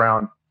Vine was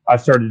around, I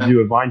started to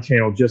do a Vine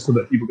channel just so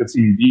that people could see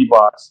me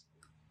beatbox.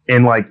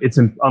 And like,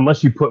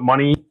 unless you put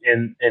money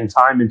and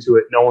time into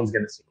it, no one's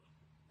going to see it.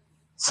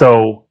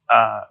 So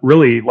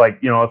really, like,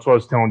 that's what I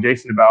was telling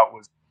Jason about,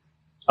 was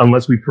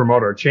unless we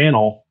promote our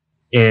channel,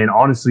 and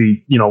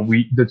honestly,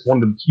 that's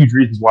one of the huge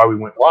reasons why we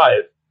went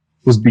live,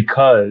 was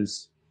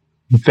because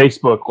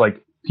Facebook,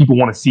 like, people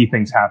want to see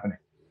things happening.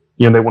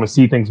 They want to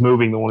see things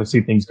moving. They want to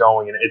see things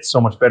going. And it's so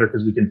much better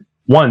because we can,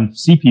 one,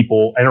 see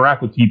people,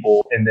 interact with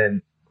people, and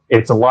then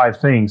it's a live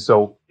thing.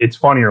 So it's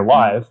funnier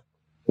live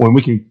when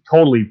we can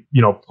totally,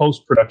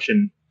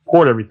 post-production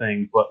record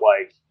everything. But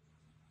like,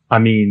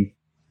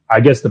 I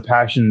guess the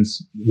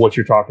passion's what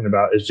you're talking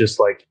about, is just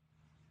like,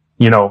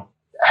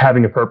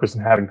 having a purpose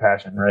and having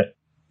passion, right?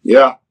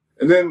 Yeah.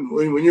 And then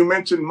when you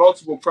mentioned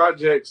multiple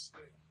projects,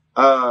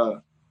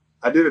 I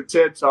did a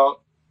TED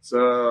Talk.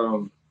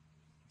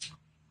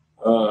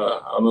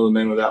 I don't know the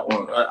name of that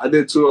one. I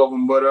did 2 of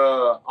them, but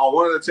on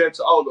one of the 10,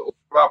 the order of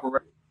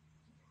operation.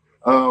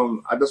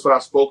 That's what I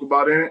spoke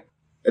about in it.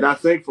 And I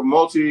think for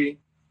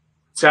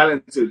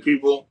multi-talented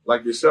people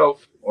like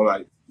yourself or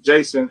like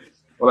Jason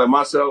or like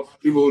myself,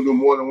 people who do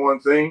more than one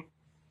thing,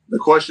 the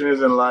question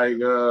isn't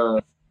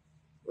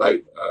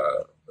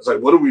it's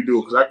like, what do we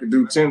do? Because I could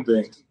do 10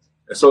 things.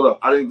 And so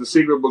I think the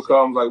secret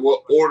becomes like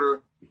what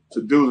order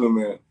to do them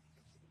in,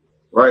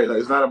 right? Like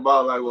it's not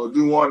about like, well,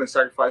 do 1 and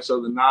sacrifice the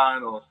other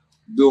 9 or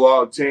do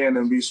all 10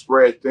 and be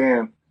spread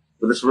thin,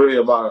 but it's really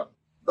about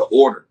the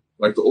order,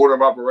 like the order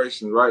of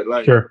operations, right?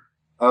 Like, sure.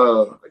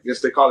 I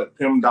guess they call it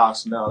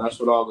PEMDAS now. That's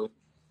what all the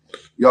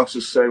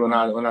youngsters say when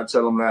I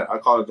tell them that. I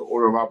call it the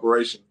order of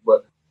operations.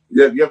 But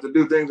yeah, you have to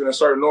do things in a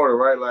certain order,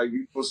 right? Like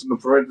you put some the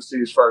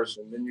parentheses first,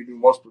 and then you do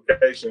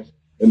multiplication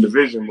and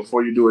division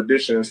before you do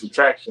addition and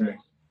subtraction.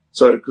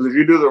 So, because if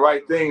you do the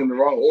right thing in the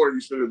wrong order, you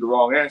still get the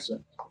wrong answer.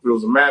 If it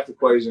was a math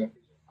equation,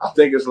 I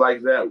think it's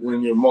like that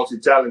when you're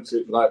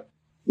multi-talented. Like,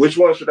 which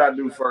one should I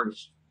do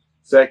first,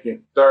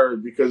 second,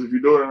 third? Because if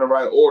you do it in the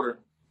right order,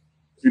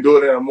 if you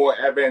do it in a more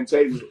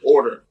advantageous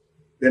order,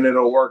 then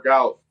it'll work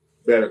out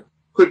better.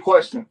 Quick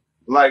question.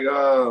 Like,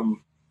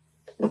 do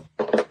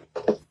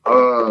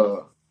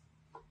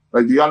y'all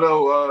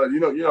know, you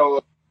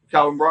know,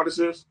 Calvin Broadus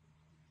is?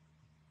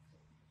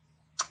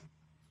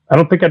 I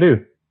don't think I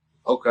do.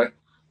 Okay.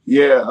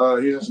 Yeah,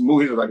 he's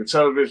like a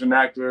television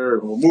actor,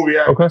 or movie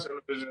actor, okay.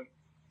 Television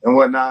and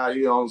whatnot.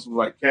 He owns some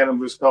like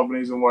cannabis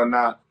companies and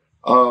whatnot.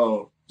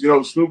 You know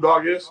who Snoop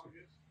Dogg is?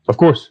 Of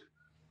course.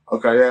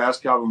 Okay, yeah, that's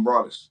Calvin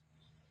Broadus.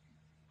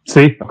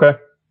 See? Okay.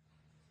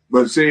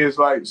 But it's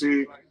like,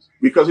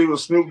 because he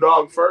was Snoop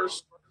Dogg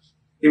first,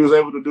 he was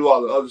able to do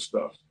all the other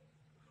stuff.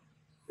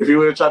 If he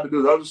would have tried to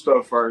do the other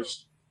stuff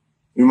first,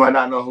 we might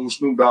not know who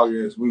Snoop Dogg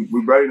is. We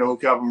barely know who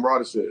Calvin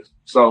Broadus is.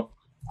 So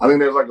I think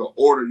there's like an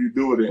order you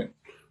do it in.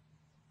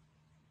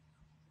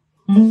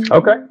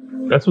 Okay.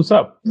 That's what's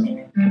up.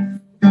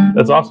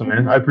 That's awesome,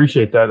 man. I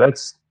appreciate that.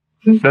 That's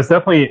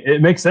definitely,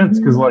 it makes sense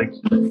because like,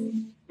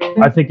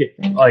 I think it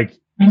like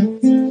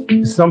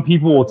some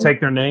people will take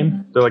their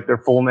name,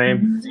 their full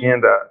name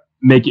and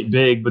make it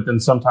big, but then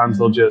sometimes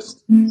they'll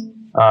just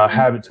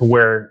have it to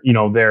where, you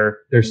know, their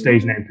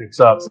stage name picks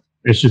up.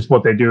 It's just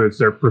what they do. It's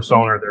their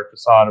persona or their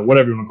facade or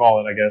whatever you want to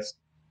call it, I guess.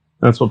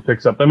 That's what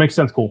picks up. That makes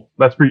sense. Cool.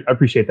 I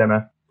appreciate that,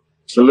 man.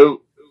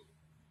 Salute.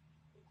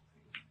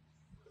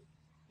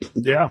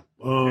 Yeah.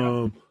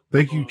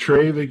 Thank you,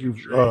 Trey. Thank you,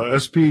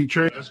 SP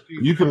Trey.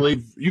 You can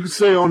leave. You can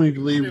stay on. You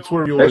can leave. It's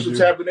whatever you want to do. Thanks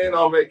for tapping in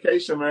on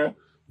vacation, man.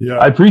 Yeah,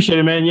 I appreciate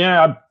it, man.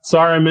 Yeah, I'm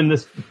sorry I'm in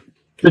this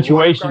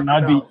situation.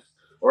 I'd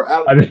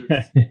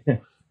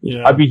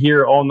be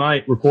here all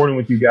night recording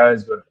with you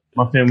guys, but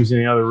my family's in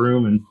the other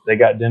room and they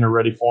got dinner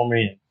ready for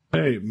me.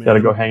 Hey, man, got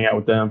to go hang out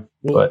with them.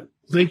 Well, but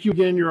thank you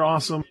again. You're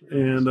awesome,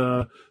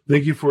 and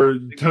thank you for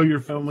tell your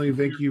family.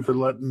 Thank you for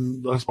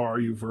letting us borrow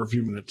you for a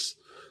few minutes.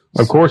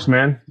 Of course,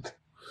 man.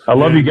 I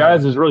love you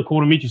guys. It's really cool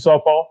to meet you,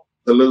 Saul Paul.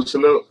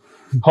 Salute.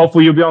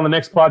 Hopefully you'll be on the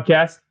next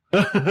podcast. He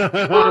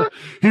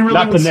really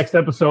not the next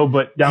episode,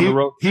 but down the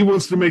road. He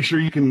wants to make sure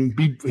you can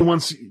be. He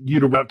wants you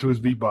to rap to his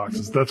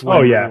beatboxes. That's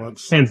what. He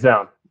wants. Hands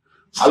down.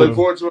 I look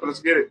forward to it. Let's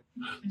get it.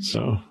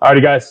 So, all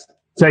right, guys.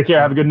 Take care.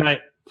 Have a good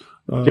night.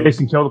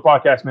 Jason, kill the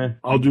podcast, man.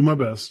 I'll do my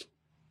best.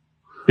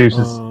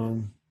 Deuces.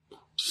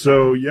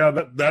 So yeah,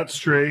 that's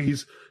Trey.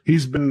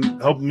 He's been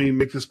helping me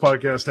make this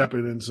podcast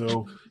happen, and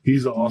so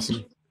he's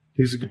awesome.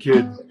 He's a good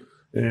kid,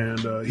 and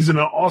he's an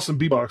awesome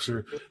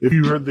beatboxer. If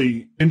you heard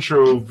the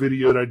intro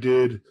video that I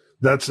did,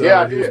 that's his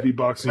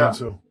beatboxing. Yeah.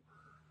 So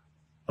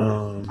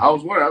I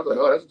was wondering. I was like,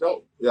 oh, that's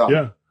dope.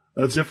 Yeah,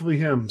 that's definitely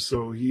him.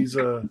 So he's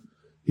a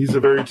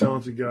very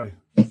talented guy.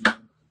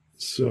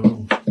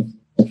 So,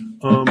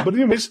 but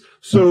anyways,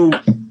 so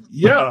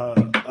yeah,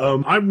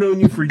 I've known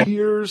you for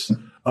years.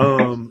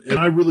 And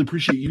I really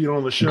appreciate you being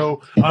on the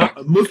show.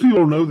 Most people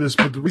don't know this,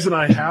 but the reason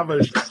I have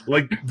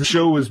the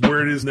show is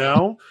where it is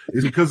now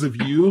is because of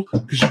you,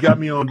 because you got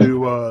me on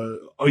to,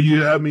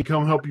 you had me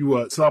come help you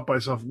at South by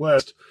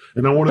Southwest,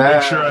 and I wanted to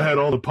make sure I had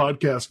all the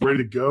podcasts ready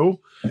to go.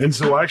 And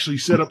so I actually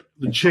set up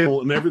the channel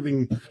and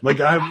everything.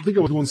 Like, I think I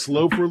was going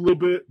slow for a little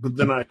bit, but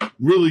then I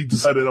really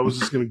decided I was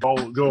just going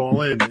to go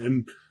all in.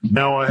 And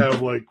now I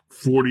have like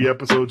 40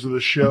 episodes of the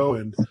show,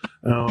 and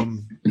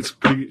it's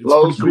pretty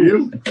cool. For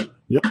you.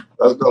 Yep.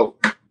 That's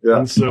dope. Yeah.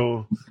 And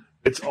so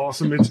it's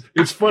awesome.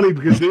 It's funny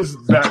because this is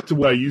back to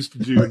what I used to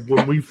do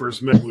when we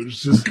first met, which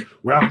is just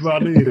rap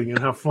about anything and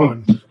have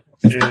fun.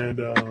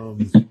 And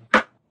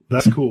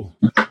that's cool.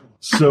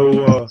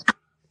 So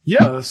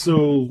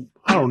so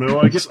I don't know.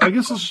 I guess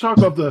let's talk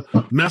about the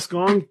Mask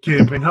On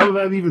campaign. How did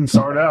that even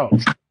start out?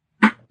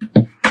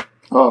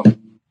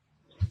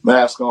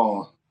 Mask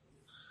On.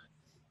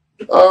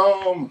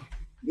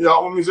 You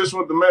know, I'm a musician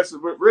with the message,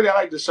 but really I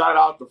like to shout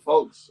out the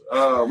folks.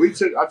 I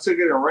took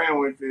it and ran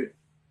with it,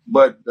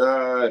 but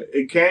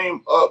it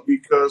came up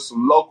because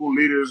some local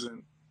leaders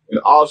in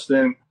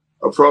Austin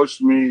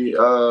approached me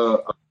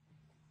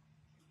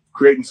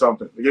creating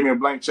something. They gave me a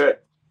blank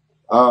check.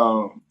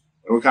 And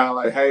we're kind of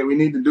like, hey, we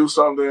need to do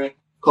something.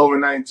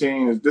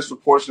 COVID-19 is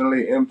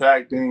disproportionately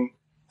impacting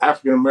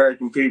African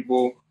American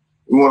people.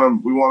 We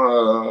want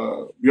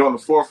to be on the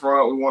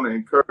forefront. We want to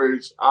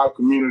encourage our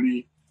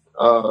community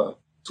to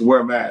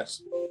wear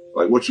masks.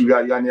 Like, what you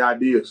got any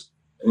ideas?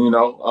 And,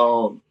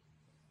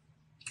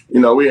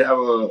 we have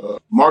a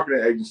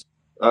marketing agency,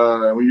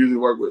 and we usually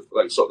work with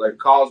like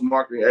Cause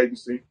Marketing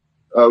Agency.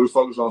 We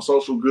focus on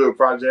social good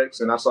projects,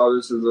 and I saw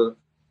this as a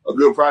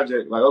good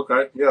project. Like,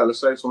 okay, yeah, let's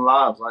save some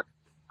lives. Like,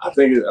 I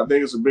think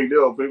it's a big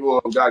deal.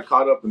 People got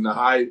caught up in the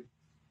hype,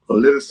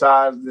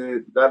 politicized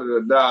it,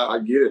 I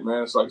get it,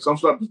 man. It's like some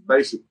stuff is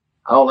basic.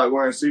 I don't like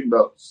wearing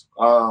seatbelts,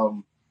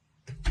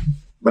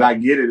 but I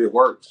get it. It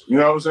works. You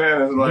know what I'm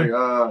saying? It's like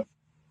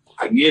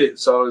I get it.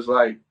 So it's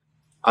like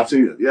I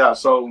see it. Yeah.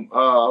 So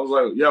I was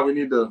like, yeah, we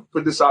need to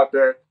put this out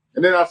there.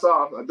 And then I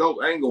saw a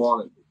dope angle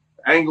on it.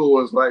 The angle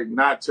was like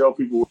not tell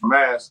people to wear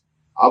masks.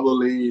 I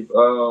believe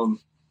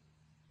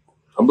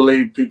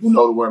people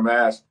know to wear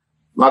masks.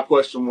 My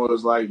question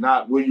was like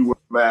not will you wear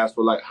a mask,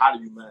 but like how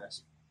do you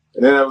mask?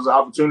 And then there was an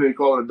opportunity to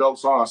call it a dope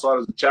song. I saw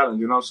it as a challenge.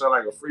 You know what I'm saying?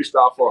 Like a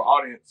freestyle for an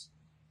audience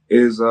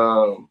is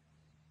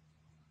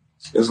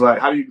like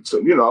how do you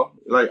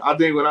like I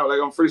think when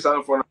I'm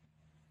freestyling for an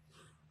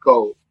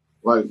code,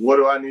 like what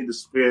do I need to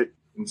spit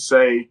and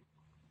say?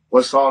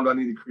 What song do I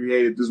need to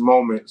create at this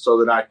moment so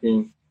that I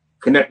can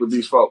connect with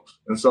these folks?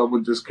 And so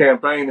with this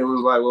campaign, it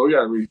was like, well, we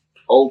got to reach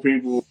old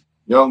people,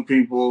 young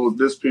people,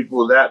 this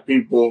people, that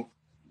people.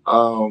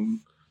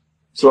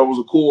 So it was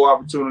a cool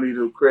opportunity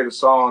to create a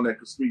song that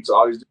could speak to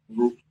all these different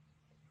groups.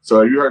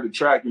 So you heard the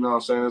track, you know what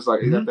I'm saying? It's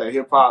like, it got that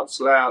hip hop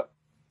slap,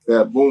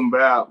 that boom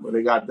bap, but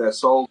they got that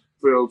soul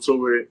feel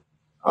to it.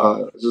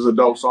 It's just a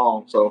dope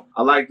song. So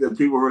I like that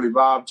people really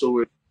vibe to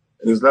it.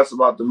 And it's less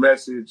about the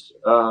message,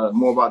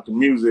 more about the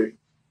music.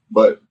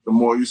 But the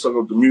more you suck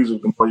up the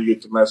music, the more you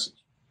get the message.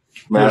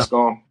 Mask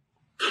on.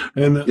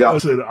 And I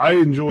said, I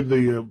enjoyed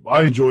it.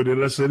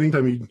 I said,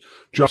 anytime you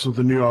drop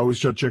something new, I always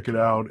try to check it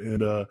out.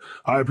 And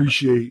I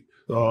appreciate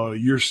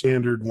your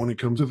standard when it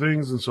comes to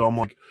things. And so I'm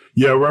like,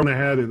 yeah, right when I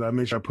had it, I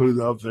make sure I put it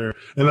out there.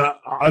 And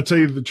I'll tell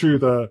you the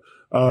truth. I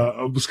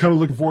was kind of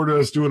looking forward to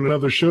us doing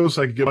another show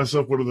so I could get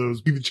myself one of those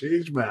Be the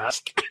Change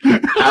masks.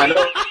 I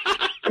know.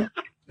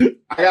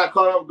 I got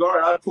caught off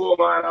guard. I pulled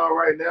mine out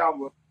right now,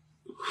 but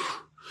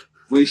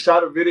we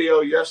shot a video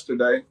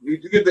yesterday. You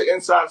get the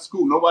inside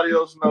scoop. Nobody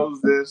else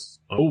knows this.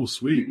 Oh,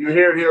 sweet. You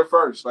hear it here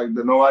first. Like,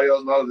 nobody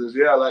else knows this.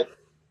 Yeah, like,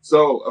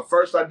 so at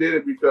first I did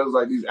it because,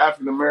 like, these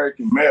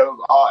African-American males,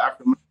 all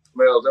African-American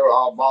males, they were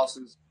all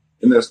bosses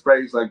in their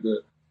space. Like,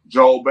 the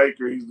Joel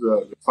Baker, he's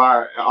the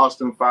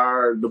Austin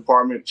Fire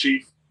Department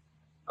chief.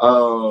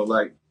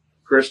 Like,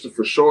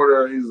 Christopher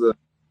Shorter, he's the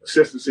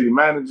assistant city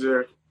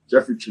manager.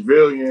 Jeffrey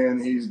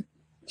Trevelyan, he's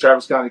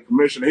Travis County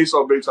commissioner. He's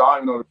so big, so I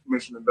don't even know what the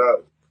commissioner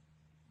does.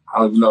 I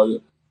don't even know.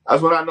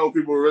 That's when I know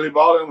people are really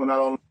balling, when I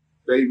don't know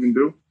what they even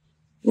do.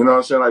 You know what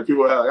I'm saying? Like,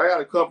 people are like, I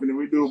got a company,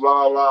 we do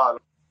blah, blah, blah.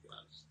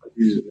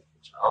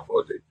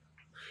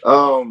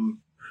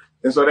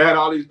 And so they had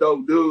all these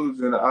dope dudes,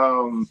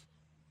 and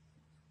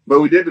but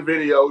we did the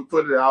video, we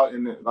put it out,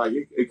 and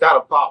it kind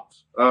of popped.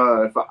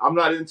 I'm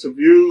not into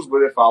views,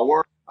 but if I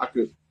were, I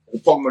could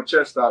poke my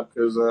chest out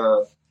because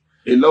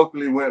it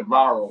locally went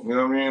viral. You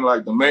know what I mean?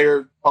 Like, the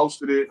mayor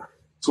posted it,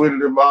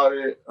 tweeted about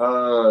it.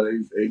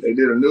 They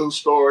did a news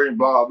story,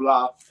 blah,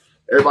 blah.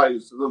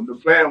 The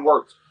plan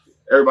worked.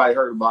 Everybody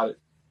heard about it.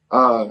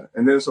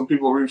 And then some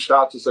people reached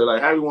out to say,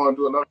 like, hey, we want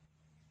to do another.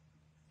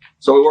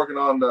 So we're working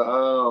on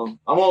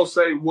I won't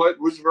say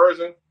which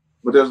version,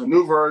 but there's a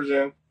new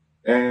version.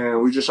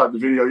 And we just shot the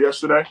video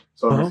yesterday.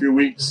 So in a few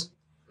weeks,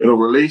 it'll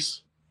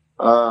release.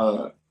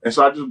 And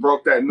so I just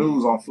broke that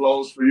news on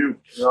Flows for You.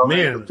 You know what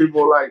I mean?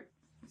 People were like,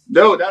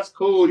 dude, that's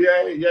cool.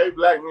 Yay,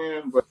 black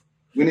man. But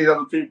we need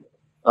other people.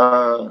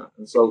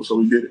 And so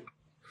we did it.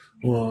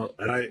 Well,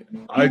 and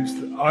I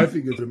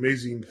think it's an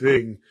amazing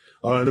thing.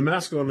 The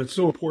mask on, it's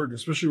so important,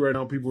 especially right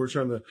now. People are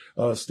trying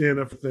to stand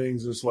up for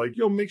things. It's like,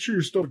 make sure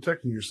you're still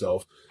protecting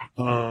yourself.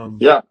 Don't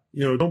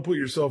put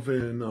yourself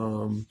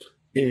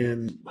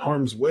in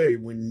harm's way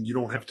when you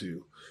don't have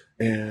to.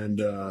 And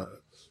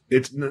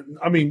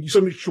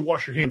somebody should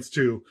wash your hands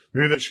too.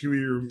 Maybe that should be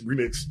your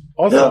remix.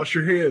 Also, wash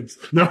your hands.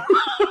 No,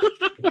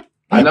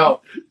 I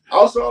know.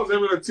 Also, I was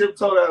able to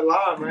tiptoe that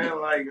line, man.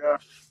 Like,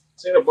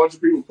 seen a bunch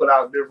of people put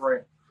out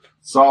different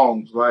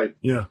songs, like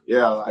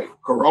like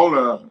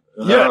Corona.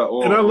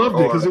 And I loved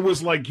it because it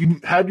was like you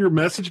had your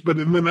message, but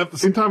then at the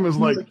same time, it was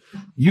like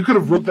you could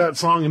have wrote that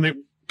song and it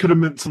could have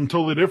meant something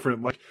totally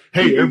different. Like,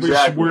 hey, everybody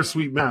should wear a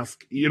sweet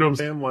mask. You know what I'm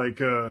saying? Like,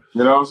 you know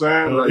what I'm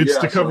saying? Like, it's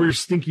to cover your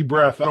stinky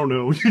breath. I don't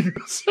know.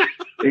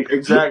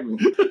 Exactly.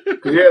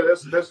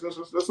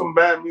 There's some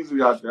bad music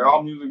out there.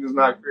 All music is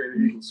not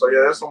created equal. So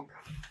there's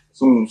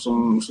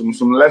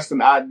some less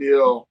than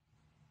ideal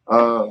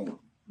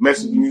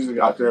message music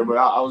out there. But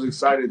I was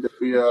excited to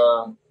be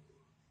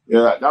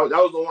that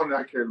was the one that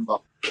I cared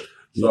about.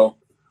 So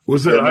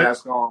was that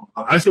mask on?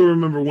 I still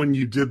remember when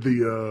you did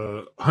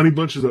the Honey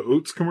Bunches of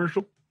Oats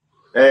commercial.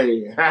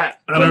 Hey, I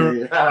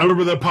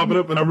remember that popping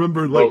up, and I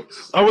remember like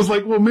I was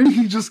like, well, maybe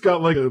he just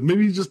got like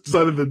maybe he just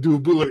decided to do a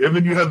bootleg, and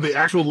then you had the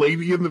actual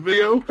lady in the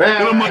video,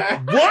 and I'm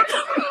like, what?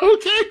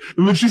 Okay,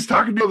 and then she's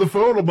talking to you on the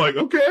phone. I'm like,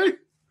 okay,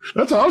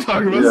 that's all I'm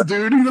talking about. This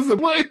dude, he doesn't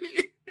play.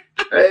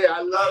 Hey,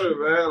 I love it,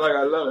 man. Like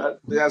I love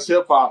it. That's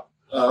hip hop.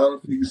 I don't know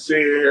if you can see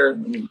it here.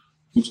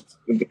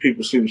 If the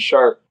people see the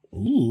shirt.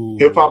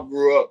 Hip hop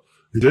grew up.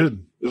 It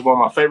did. It's one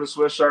of my favorite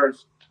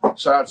sweatshirts.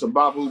 Shout out to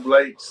Babu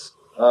Blakes.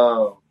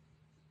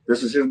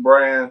 This is his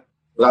brand.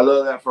 But I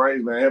love that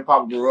phrase, man. Hip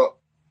hop grew up.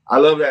 I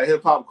love that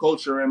hip hop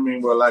culture in me,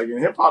 but like in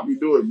hip hop, you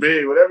do it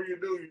big. Whatever you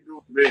do it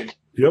big.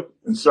 Yep.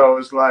 And so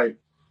it's like,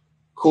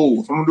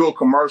 cool. If I'm gonna do a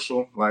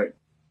commercial, like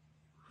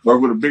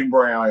work with a big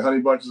brand like Honey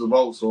Bunches of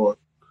Oats, or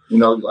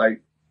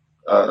like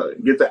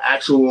get the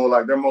actual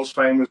like their most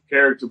famous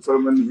character, put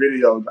them in the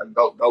video, like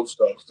dope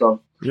stuff.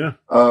 So yeah,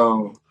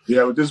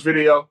 with this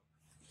video,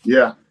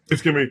 yeah,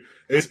 it's gonna be.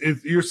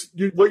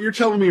 What you're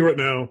telling me right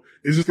now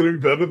is it's going to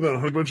be better than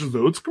 100 Bunches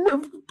of Oats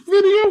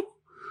video?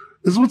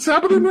 Is what's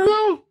happening right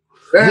now?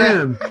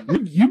 Man,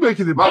 you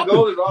making it. My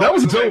goal is that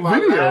was a dope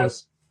video.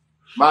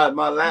 My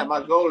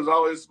goal is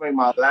always to make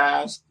my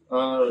last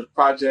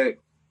project.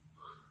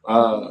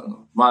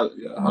 My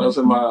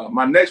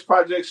next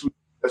project should be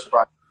this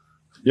project.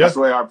 Yeah. That's the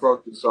way I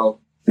approach it.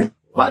 So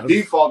by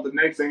default, the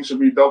next thing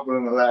should be doper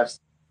than the last.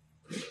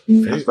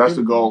 That's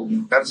the goal.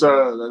 That's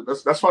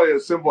probably a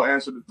simple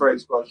answer to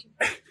Trey's question.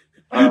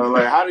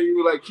 Like, how do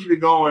you like keep it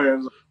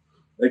going?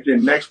 Like your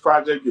next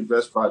project, your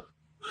best project.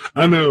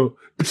 I know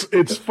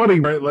it's funny,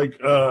 right? Like,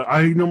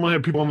 I normally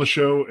have people on the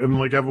show and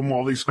like have them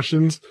all these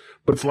questions,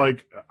 but it's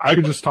like I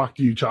could just talk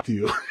to you. That's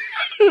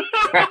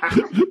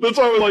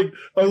why I was like,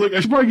 I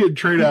should probably get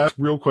Trey to ask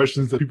real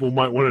questions that people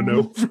might want to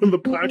know from the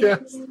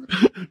podcast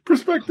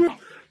perspective.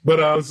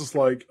 But I was just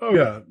like, oh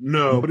yeah,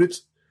 no, but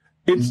it's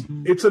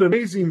an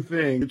amazing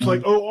thing. It's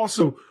like,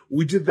 also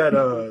we did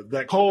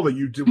that call that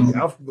you did with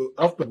the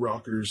Alphabet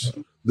Rockers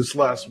this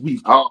last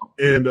week. Oh,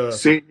 and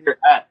See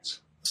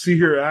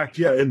Here Act,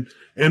 yeah,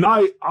 and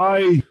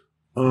I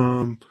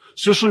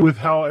especially with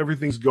how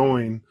everything's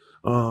going,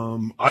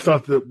 I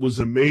thought that was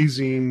an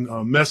amazing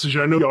message.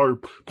 I know y'all are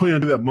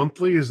planning to do that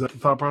monthly. Is that the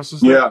thought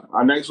process? Yeah,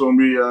 our next one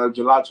will be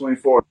July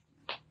 24th,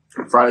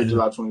 Friday,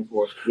 July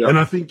 24th. Yeah. And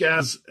I think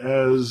as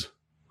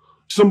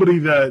somebody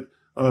that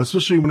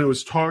especially when it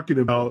was talking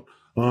about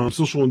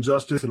social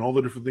injustice and all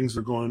the different things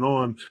that are going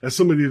on, as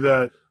somebody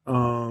that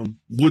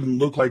wouldn't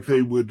look like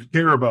they would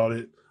care about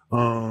it,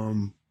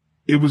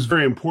 it was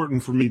very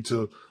important for me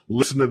to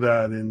listen to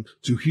that and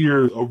to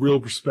hear a real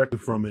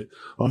perspective from it.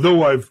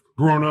 Although I've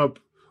grown up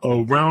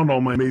around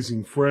all my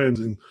amazing friends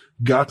and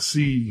got to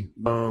see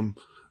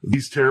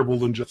these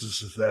terrible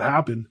injustices that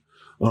happen,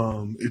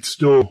 it's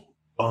still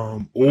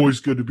always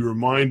good to be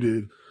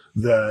reminded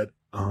that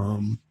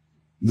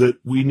that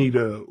we need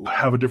to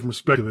have a different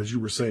perspective, as you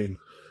were saying.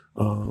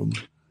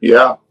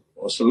 Yeah.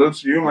 Well, salute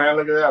to you, man.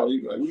 Look at that.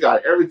 We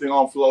got everything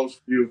on flows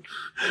for you.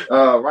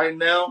 Right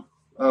now,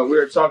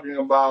 we're talking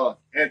about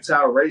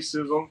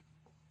anti-racism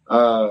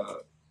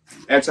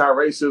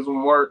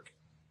work.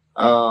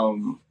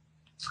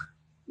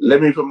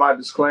 Let me put my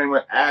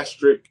disclaimer,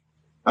 asterisk.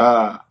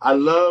 I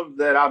love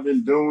that I've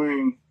been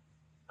doing,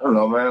 I don't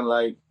know, man,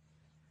 like,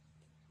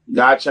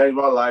 God changed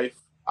my life.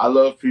 I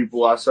love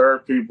people. I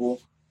serve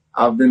people.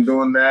 I've been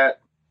doing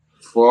that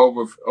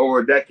for over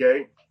a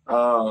decade,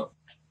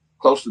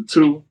 close to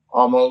 2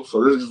 almost.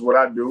 So this is what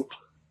I do.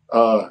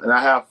 And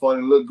I have fun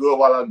and look good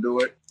while I do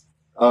it.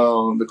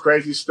 The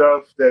crazy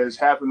stuff that has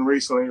happened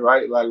recently,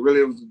 right? Like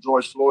really it was the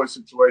George Floyd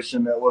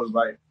situation that was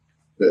like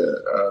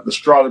the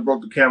straw that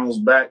broke the camel's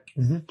back.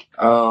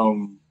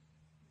 Mm-hmm.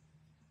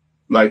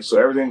 Like,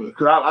 so everything,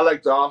 because I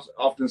like to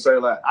often say,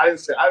 like, I haven't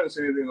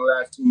seen anything in the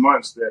last 2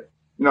 months that,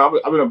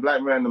 I've been a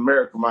black man in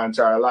America my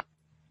entire life.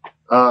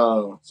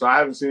 So I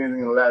haven't seen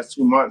anything in the last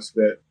 2 months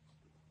that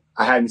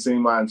I hadn't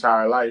seen my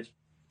entire life.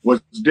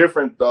 What's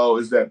different, though,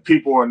 is that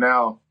people are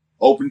now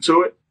open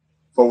to it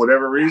for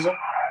whatever reason.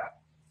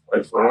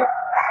 Wait for it.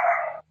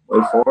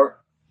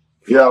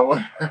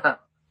 Yeah.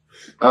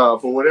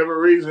 For whatever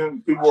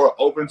reason, people are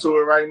open to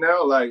it right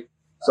now. Like,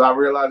 so I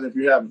realize if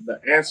you have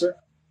the answer,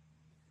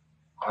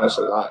 that's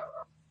a lot.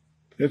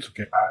 It's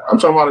okay. I'm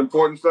talking about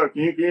important stuff.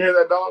 Can you hear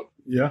that dog?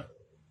 Yeah,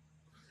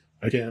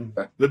 I can.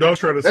 The dog's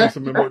trying to say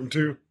something important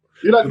too.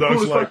 You like the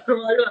dog's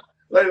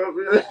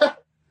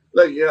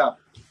like, yeah.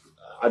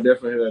 I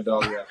definitely hear that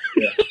dog.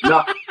 Yeah.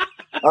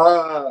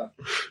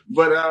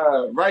 But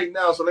right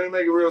now, so let me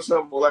make it real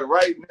simple. Like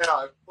right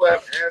now, if people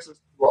have answers,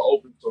 people are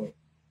open to them,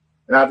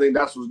 and I think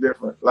that's what's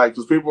different. Like,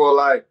 because people are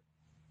like,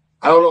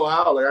 I don't know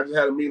how. Like, I just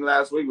had a meeting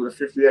last week with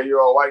a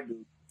 58-year-old white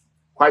dude.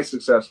 Quite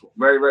successful,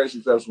 very, very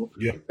successful.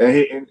 Yeah. And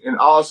he, in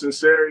all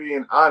sincerity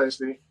and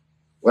honesty,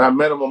 when I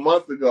met him a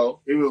month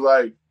ago, he was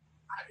like,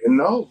 I didn't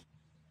know.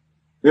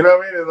 You know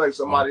what I mean? It's like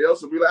somebody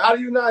else would be like, how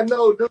do you not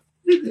know, dude?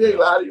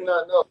 How do you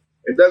not know?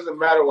 It doesn't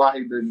matter why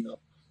he didn't know.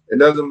 It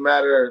doesn't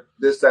matter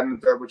this, that,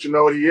 and the third. But you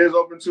know what he is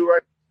open to,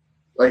 right?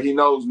 Like, he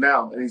knows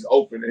now, and he's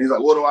open. And he's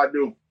like, what do I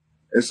do?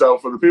 And so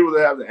for the people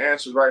that have the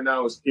answers right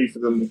now, it's key for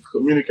them to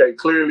communicate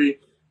clearly,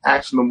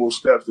 actionable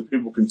steps that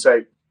people can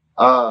take.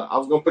 I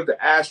was going to put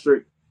the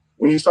asterisk.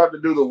 When you start to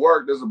do the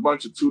work, there's a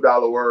bunch of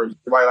 $2 words.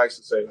 Everybody likes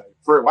to say, like,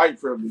 white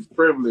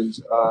privilege,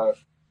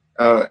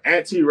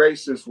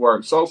 anti-racist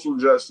work, social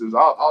justice,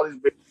 all these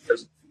big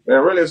words.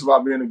 And really, it's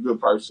about being a good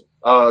person.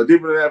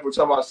 Deeper than that, we're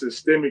talking about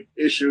systemic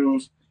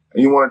issues,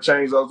 and you want to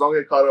change those. Don't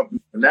get caught up in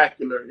the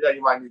vernacular. Yeah,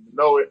 you might need to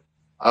know it.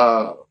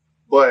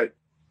 But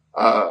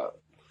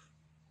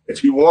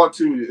if you want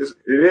to,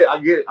 I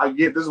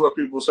get. This is what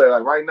people say.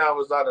 Like right now,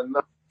 it's not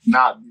enough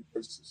not be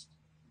racist.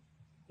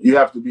 You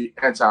have to be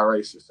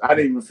anti-racist. I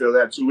didn't even feel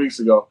that 2 weeks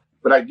ago,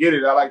 but I get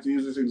it. I like to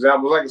use this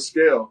example. It's like a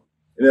scale,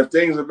 and if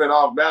things have been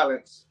off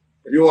balance,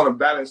 if you want to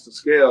balance the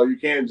scale, you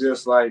can't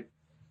just like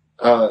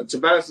to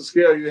balance the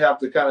scale. You have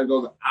to kind of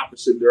go the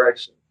opposite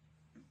direction.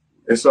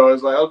 And so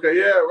it's like, okay,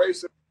 yeah,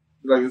 racist,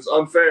 like it's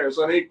unfair, it's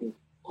unequal.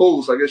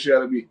 Cool. So I guess you got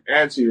to be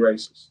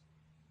anti-racist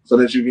so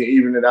that you can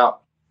even it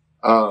out.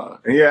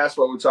 And yeah, that's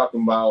what we're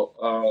talking about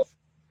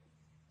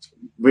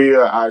via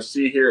our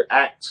See Hear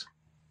Act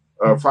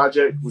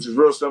project, which is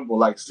real simple.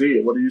 Like, see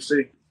it. What do you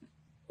see?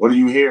 What do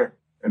you hear?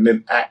 And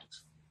then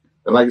act.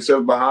 And like you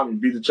said behind me,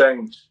 be the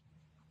change.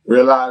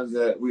 Realize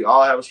that we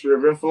all have a sphere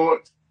of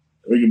influence.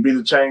 And we can be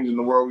the change in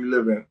the world we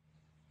live in.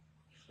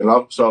 You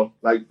know, so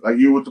like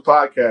you with the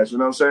podcast, you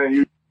know what I'm saying?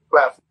 You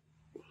platform.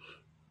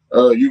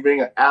 You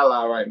being an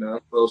ally right now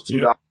for those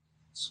 $2.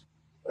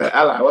 An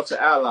ally. What's an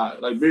ally?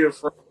 Like being a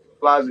friend,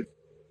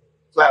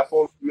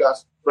 platform. You got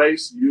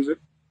space, use it.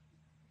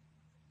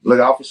 Look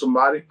out for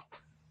somebody.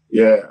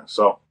 Yeah.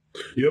 So.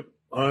 Yep.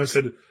 I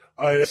said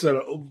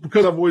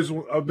because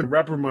I've been a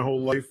rapper my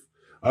whole life.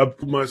 I've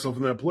put myself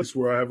in that place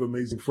where I have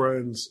amazing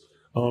friends.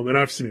 And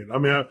I've seen it. I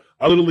mean,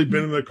 I literally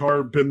been in the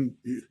car. Do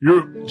you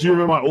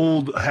remember my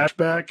old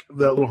hatchback,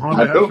 that little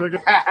Honda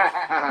hatchback?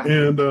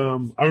 And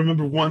I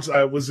remember once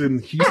I was in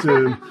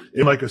Houston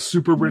in like a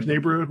super rich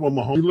neighborhood where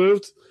my homie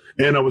lived,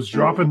 and I was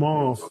dropping him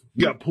off.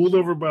 Got pulled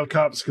over by the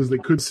cops because they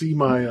couldn't see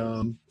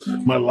my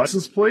my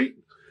license plate,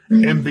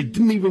 and they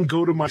didn't even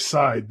go to my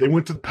side. They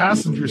went to the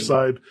passenger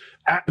side,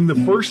 and the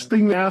first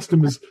thing they asked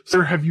him is,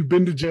 "Sir, have you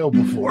been to jail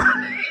before?"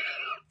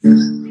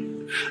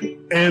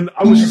 And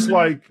I was just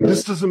like,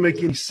 this doesn't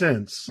make any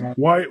sense.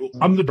 Why?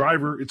 I'm the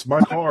driver. It's my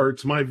car.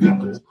 It's my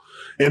vehicle.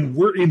 And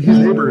we're in his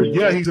neighborhood.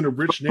 Yeah, he's in a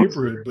rich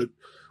neighborhood, but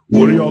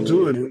what are y'all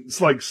doing? And it's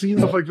like seeing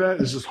stuff like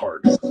that is just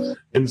hard.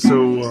 And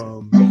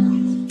so,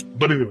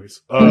 but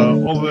anyways,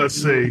 all of that to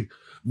say,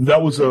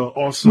 that was an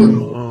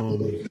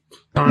awesome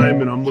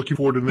time, and I'm looking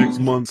forward to next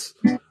month's,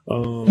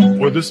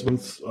 or this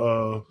month's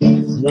one.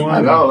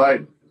 I know,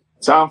 like,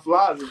 time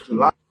flies. It's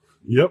July.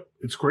 Yep,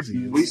 it's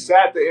crazy. We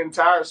sat the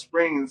entire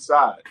spring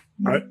inside.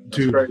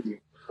 Dude, crazy.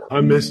 I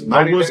miss.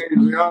 90 days, you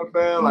know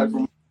what I'm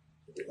saying?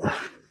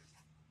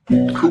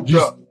 Like, cooped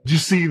up. Did you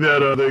see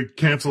that they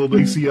canceled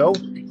ACL?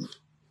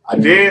 I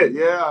did,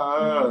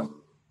 yeah.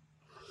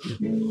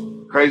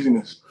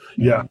 Craziness.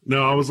 Yeah.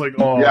 No, I was like,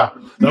 oh, yeah.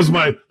 That was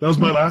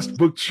my last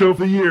book show of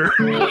the year.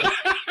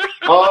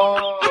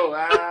 Oh,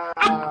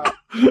 wow.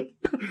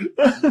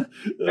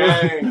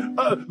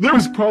 There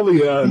was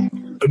probably a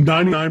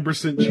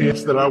 99%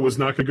 chance that I was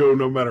not going to go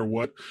no matter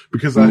what,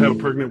 because I have a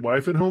pregnant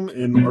wife at home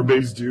and our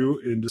baby's due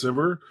in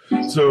December.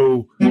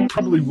 So it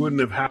probably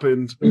wouldn't have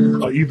happened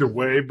either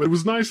way, but it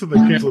was nice that they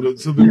canceled it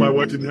so that my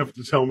wife didn't have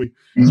to tell me,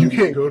 you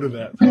can't go to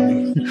that.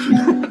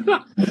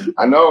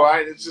 I know,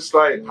 right? It's just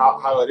like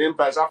how it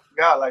impacts. I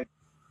forgot, like,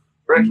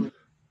 freshman.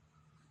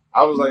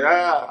 I was like,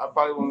 I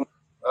probably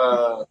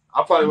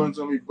wasn't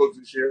going to be booked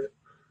this year.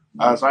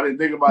 So I didn't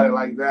think about it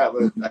like that,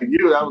 but like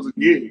you, that was a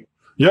gig.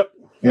 Yep.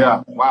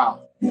 Yeah.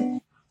 Wow.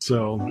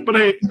 So, but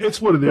hey, it's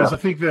what it is. Yeah. I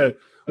think that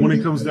when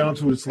it comes down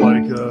to it, it's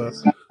like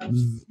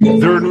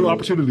there are new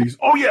opportunities.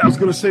 Oh yeah, I was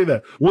going to say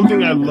that. One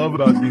thing I love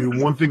about you,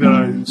 one thing that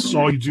I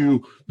saw you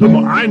do,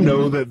 I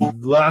know that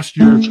last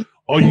year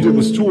all you did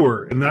was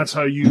tour, and that's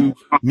how you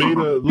made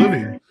a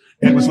living.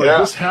 And it was like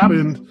this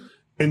happened.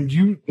 And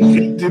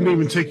it didn't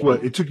even take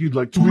it took you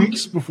like 2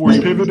 weeks before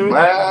you pivoted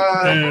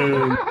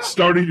and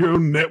started your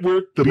own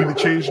network, the Be the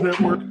Change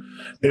Network.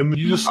 And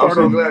you just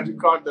started. I'm so glad you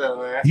caught that,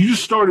 man. You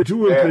just started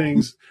doing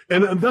things.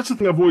 And that's the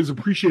thing I've always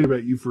appreciated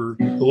about you for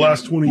the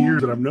last 20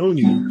 years that I've known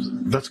you.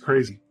 That's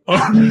crazy.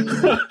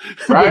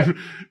 Right?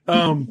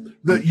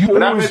 That you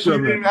but always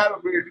done that. You didn't have a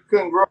beard. You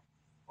couldn't grow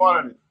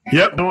one.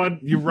 Yep. No,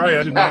 you're right.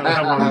 I did not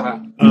have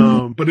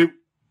one. But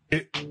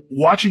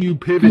watching you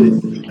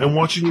pivot and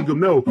watching you go,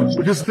 no,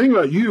 because the thing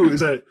about you is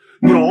that,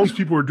 all these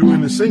people are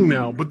doing this thing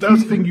now, but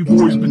that's the thing you've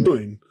always been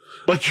doing.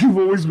 Like, you've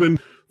always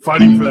been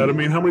fighting for that. I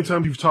mean, how many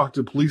times you've talked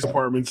to police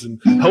departments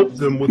and helped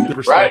them with their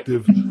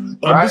perspective?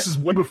 Right. This is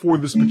way before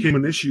this became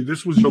an issue.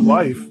 This was your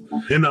life.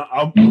 And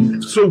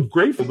I'm so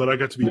grateful that I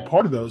got to be a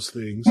part of those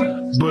things.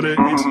 But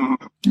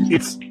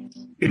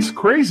it's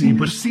crazy,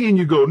 but seeing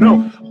you go,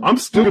 no, I'm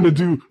still going to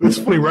do, it's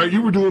funny, right?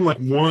 You were doing like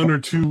 1 or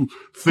 2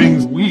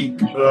 things a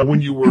week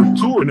when you were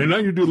touring, and now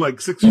you're doing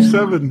like 6 or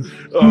 7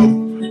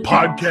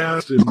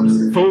 podcasts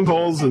and phone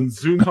calls and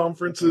Zoom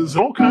conferences,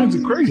 all kinds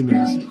of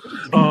craziness.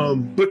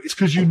 But it's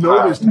because you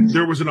noticed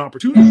there was an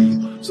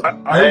opportunity. So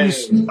I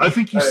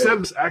think you said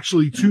this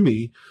actually to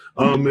me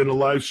in a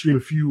live stream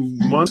a few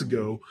months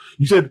ago.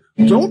 You said,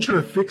 don't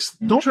try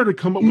to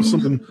come up with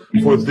something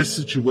for this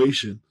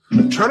situation.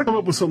 Try to come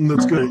up with something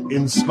that's going to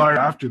inspire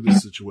after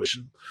this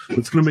situation,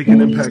 that's going to make an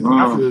impact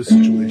after this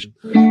situation.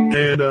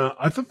 And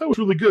I thought that was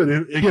really good.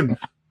 And again,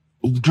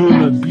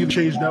 doing the Be the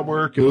Change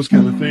Network and those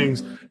kind of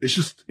things,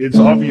 it's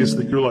obvious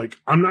that you're like,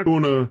 I'm not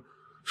going to,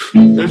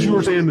 as you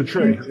were saying to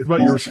Trey, it's about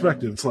your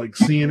perspective. It's like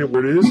seeing it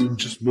where it is and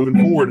just moving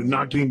forward and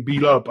not getting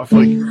beat up. I feel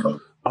like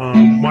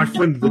my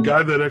friend, the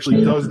guy that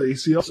actually does the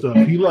ACL stuff,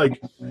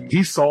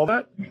 he saw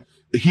that.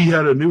 He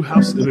had a new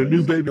house and a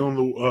new baby on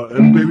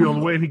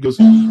the way, and he goes,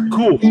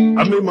 "Cool!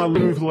 I made my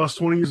living for the last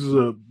 20 years as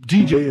a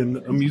DJ and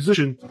a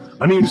musician.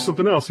 I need to do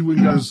something else." He went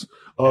and got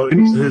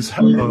his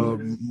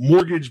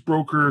mortgage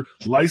broker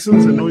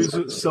license, and now he's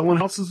selling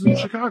houses in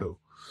Chicago.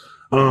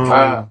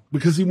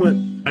 Because he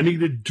went, I need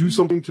to do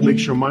something to make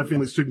sure my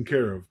family's taken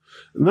care of,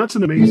 and that's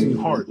an amazing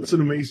heart. That's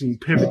an amazing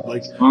pivot.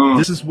 Like,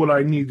 this is what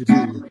I need to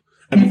do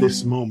at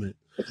this moment.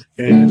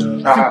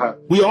 And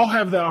we all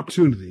have that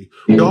opportunity.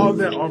 We all have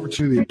that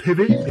opportunity to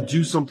pivot and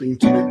do something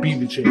to be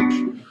the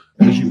change,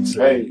 as you would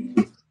say.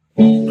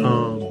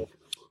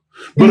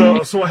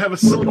 So I have a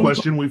silly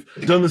question. We've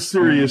done the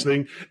serious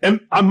thing, and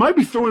I might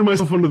be throwing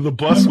myself under the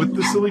bus with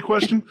the silly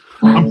question.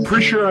 I'm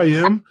pretty sure I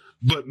am,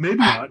 but maybe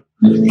not.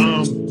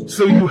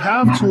 So you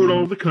have toured all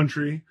over the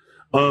country.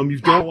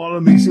 You've done a lot of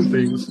amazing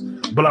things,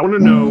 but I want to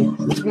know,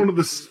 what's one of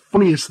the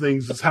funniest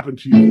things that's happened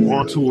to you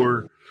on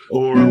tour,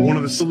 or one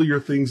of the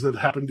sillier things that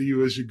happened to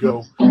you as you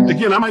go?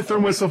 Again, I might throw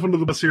myself under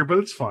the bus here, but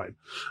it's fine.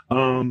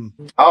 Yeah,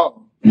 I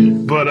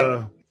don't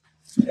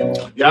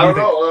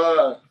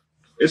know.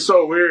 It's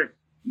so weird.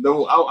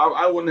 No, I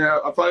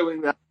probably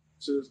wouldn't have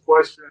answered this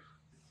question.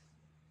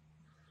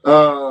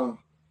 I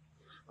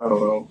don't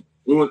know.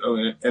 We went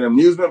an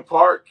amusement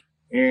park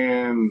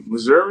in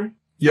Missouri.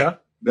 Yeah.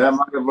 That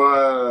might have,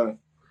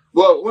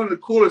 well, one of the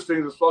coolest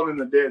things is floating in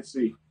the Dead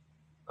Sea.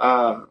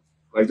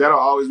 Like, that'll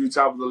always be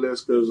top of the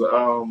list because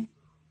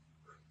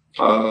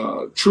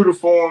true to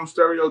form,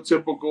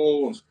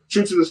 stereotypical,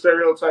 true to the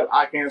stereotype,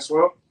 I can't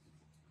swim.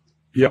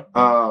 Yep.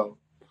 And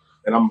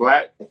I'm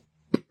black.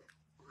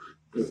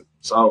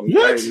 So,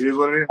 hey, it is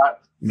what it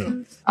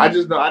is. I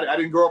just know I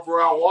didn't grow up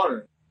around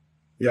water.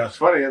 Yeah. It's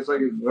funny. It's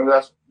like,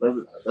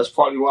 that's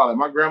partly why. Like,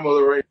 my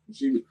grandmother raised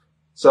me.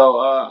 So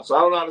I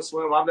don't know how to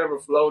swim. I've never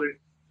floated.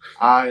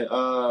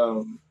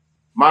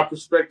 My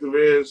perspective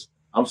is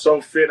I'm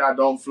so fit I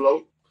don't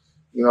float.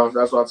 You know,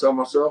 that's what I tell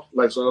myself.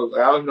 Like, so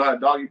I don't know how to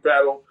doggy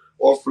paddle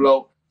or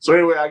float. So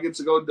anyway, I go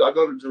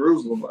to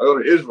Jerusalem. I go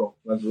to Israel.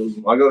 Not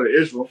Jerusalem. I go to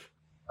Israel.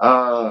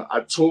 I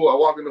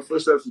walk in the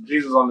footsteps of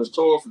Jesus on this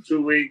tour for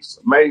 2 weeks.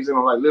 Amazing.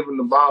 I'm like living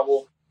the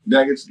Bible. Then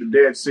I get to the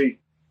Dead Sea.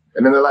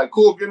 And then they're like,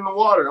 cool, get in the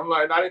water. I'm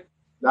like,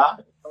 nah. I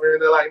mean,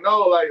 they're like,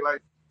 no, like,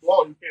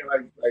 well, you can't,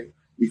 like,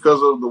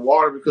 because of the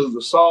water, because of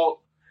the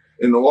salt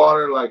in the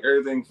water, like,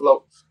 everything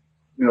floats.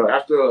 You know,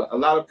 after a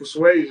lot of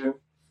persuasion,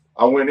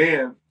 I went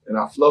in and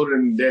I floated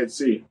in the Dead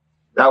Sea.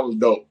 That was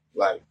dope.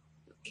 Like,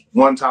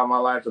 one time in my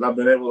life that I've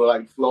been able to,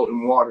 like, float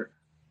in water.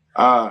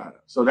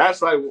 So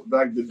that's like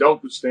the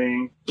dopest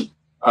thing.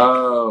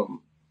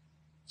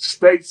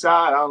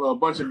 Stateside, I don't know, a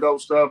bunch of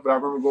dope stuff. But I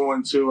remember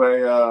going to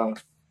I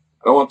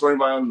don't want to throw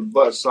anybody under the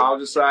bus, so I'll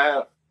just say I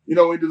have, you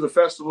know, we do the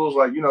festivals,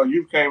 like, you know,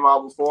 you came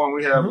out before and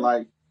we have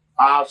like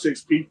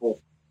 5-6 people,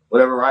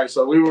 whatever, right?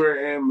 So we were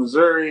in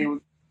Missouri.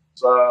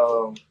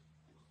 Actually,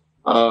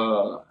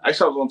 I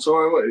was on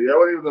tour.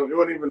 It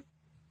wasn't even.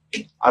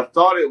 I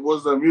thought it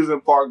was the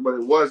amusement park, but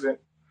it wasn't.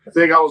 I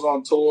think I was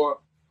on tour.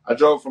 I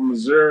drove from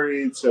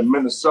Missouri to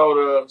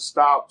Minnesota,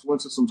 stopped,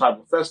 went to some type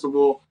of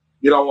festival,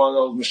 get on one of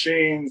those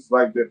machines,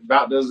 like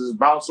that does this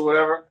bounce or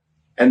whatever.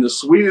 And the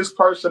sweetest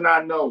person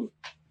I know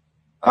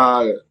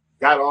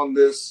got on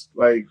this,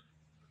 like,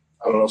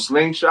 I don't know,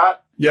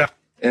 slingshot. Yeah.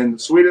 And the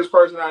sweetest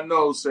person I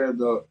know said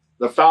the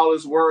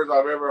foulest words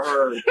I've ever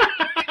heard.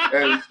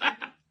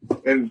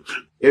 and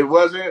that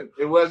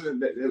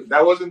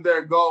wasn't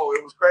their goal.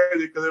 It was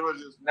crazy because it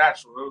was just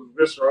natural. It was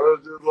visceral. It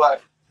was just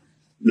like,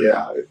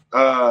 yeah.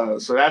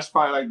 So that's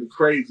probably like the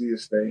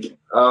craziest thing.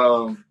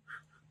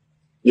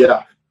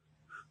 Yeah.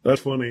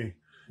 That's funny.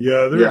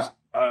 Yeah.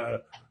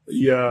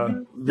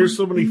 There's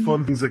so many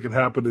fun things that can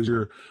happen as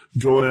you're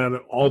going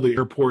at all the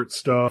airport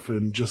stuff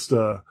and just,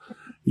 and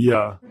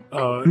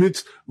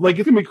it's like,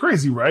 it's gonna be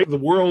crazy, right? The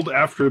world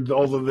after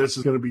all of this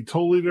is going to be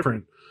totally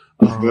different.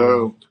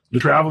 The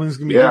traveling is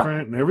going to be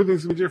different and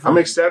everything's going to be different.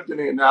 I'm accepting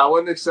it now. I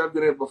wasn't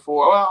accepting it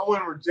before. Well, I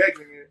wasn't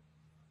rejecting it.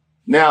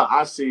 Now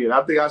I see it.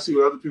 I think I see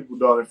what other people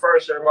do. At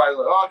first, everybody's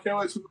like, "Oh, I can't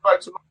wait to go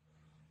back to,"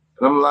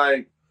 and I'm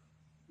like,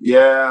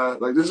 "Yeah,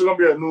 like this is gonna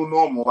be a new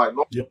normal." Like,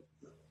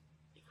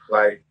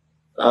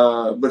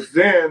 but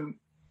then,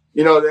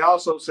 you know, they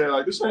also say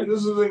like, "This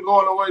isn't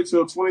going away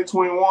till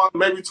 2021,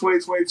 maybe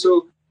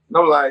 2022," and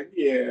I'm like,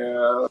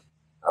 "Yeah,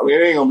 I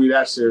mean, it ain't gonna be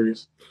that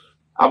serious."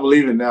 I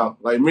believe it now.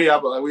 Like me,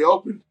 we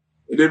open.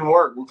 It didn't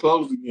work. We're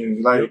closed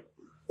again. Like,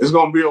 it's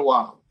going to be a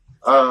while.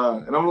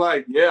 And I'm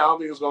like, yeah, I don't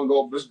think it's going to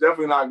go. It's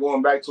definitely not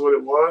going back to what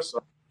it was.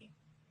 So.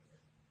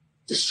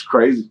 This is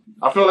crazy.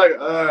 I feel like,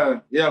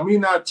 me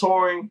not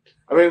touring.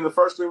 I mean, in the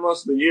first 3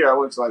 months of the year, I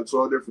went to like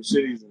 12 different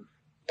cities and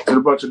did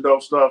a bunch of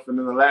dope stuff. And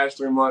then the last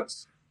 3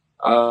 months,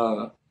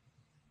 2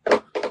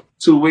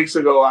 weeks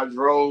ago, I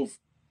drove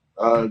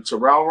to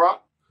Round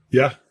Rock.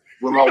 Yeah.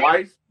 With my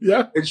wife.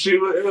 Yeah. And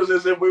it was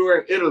as if we were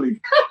in Italy.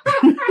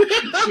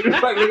 She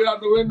was like looking out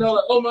the window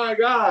like, oh my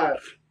God,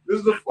 this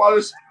is the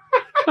farthest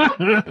I've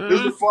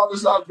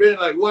been.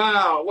 Like,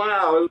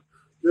 wow.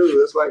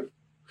 Dude, it's like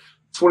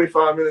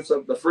 25 minutes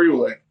up the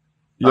freeway.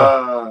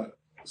 Yeah.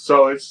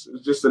 So it's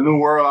just a new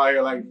world out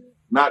here, like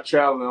not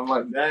traveling. I'm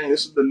like, dang,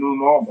 this is the new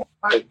normal.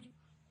 Like,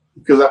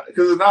 because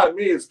it's not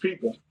me, it's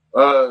people.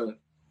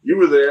 You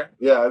were there.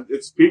 Yeah,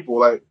 it's people.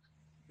 Like,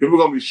 people are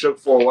going to be shook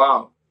for a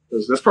while.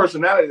 Because there's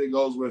personality that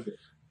goes with it.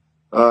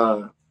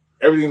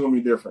 Everything's going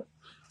to be different.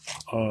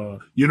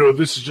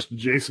 This is just a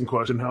Jason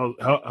question.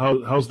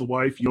 How's the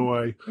wife?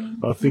 I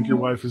think your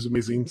wife is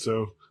amazing.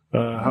 So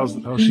how's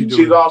she doing?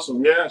 She's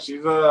awesome. Yeah,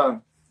 she's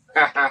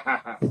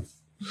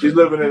she's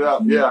living it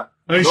up. Yeah.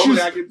 I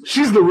mean,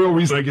 she's the real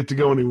reason I get to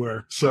go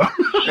anywhere. So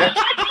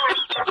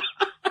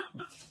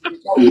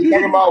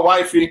talking about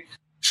wifey,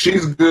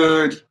 she's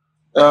good.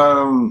 We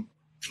have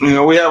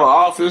an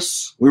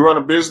office. We run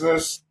a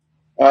business.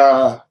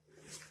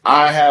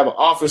 I have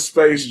office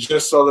space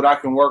just so that I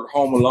can work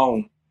home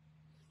alone.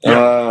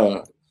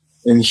 Yeah.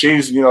 And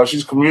she's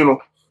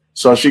communal.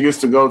 So she gets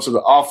to go to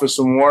the office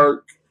and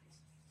work.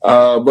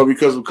 But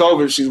because of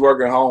COVID, she's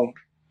working home,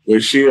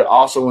 which she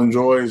also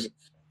enjoys.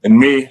 And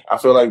me, I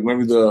feel like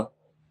maybe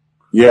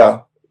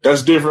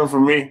that's different for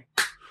me.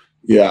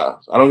 Yeah.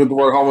 I don't get to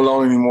work home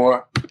alone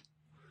anymore.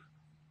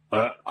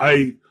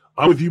 I'm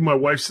with you. My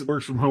wife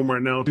works from home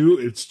right now too.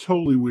 It's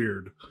totally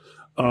weird.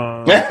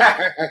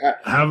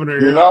 Having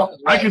her,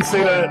 I can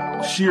say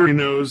that she already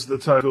knows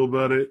that's how I feel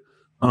about it.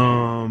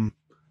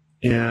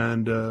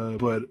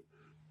 But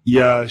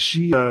yeah,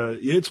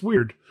 it's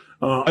weird.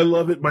 I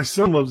love it. My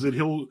son loves it.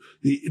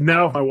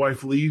 Now if my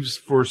wife leaves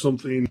for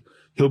something,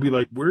 he'll be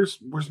like,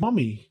 "Where's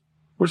mommy?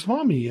 Where's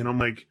mommy?" And I'm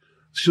like,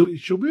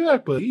 "She'll be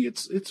back, buddy.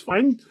 It's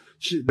fine.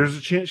 There's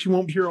a chance she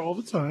won't be here all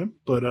the time,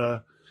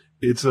 but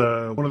it's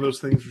one of those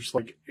things. Just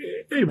like,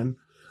 hey man."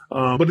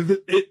 But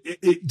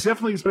it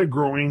definitely has been a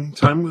growing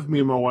time with me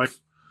and my wife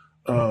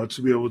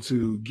to be able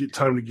to get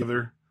time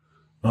together.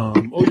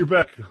 You're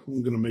back.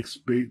 I'm going to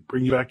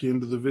bring you back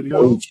into the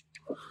video.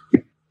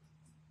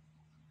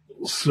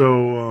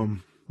 So,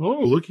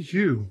 look at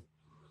you.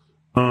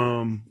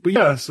 But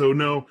yeah, so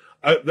no,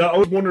 I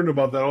was wondering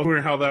about that. I was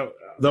wondering how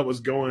that was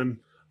going.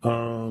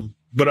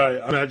 But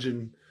I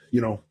imagine,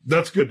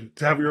 that's good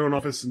to have your own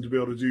office and to be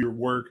able to do your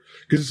work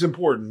because it's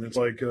important. It's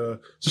like,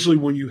 especially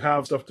when you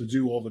have stuff to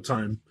do all the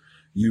time.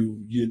 You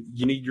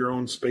need your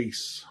own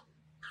space,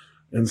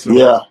 and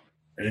so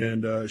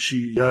And I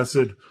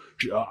said,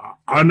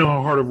 I know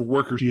how hard of a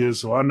worker she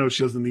is, so I know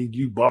she doesn't need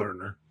you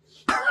bothering her.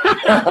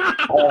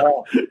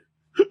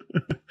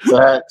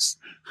 Facts.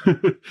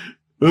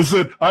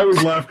 Listen, I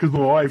always laugh because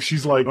my wife,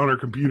 she's like on her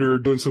computer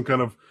doing some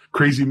kind of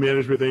crazy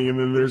management thing, and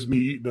then there's me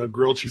eating a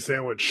grilled cheese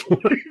sandwich.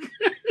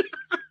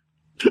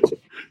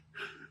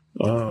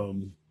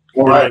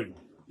 Right.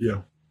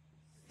 Yeah.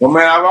 Well,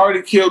 man, I've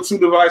already killed 2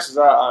 devices.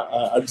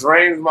 I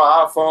drained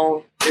my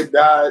iPhone. It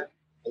died.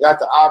 I got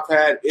the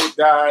iPad. It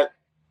died.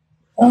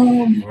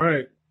 All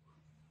right.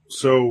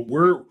 So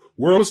we're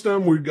almost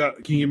done.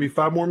 Can you give me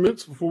 5 more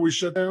minutes before we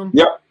shut down?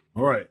 Yep.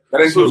 All right.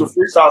 That includes a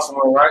freestyle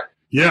somewhere, right?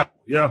 Yeah.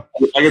 I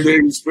can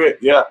do it spit.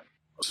 Yeah.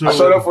 So, I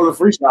showed up for the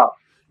freestyle.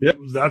 Yep,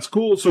 that's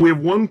cool. So we have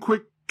one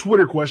quick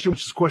Twitter question,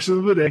 which is question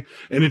of the day,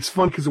 and it's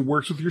fun because it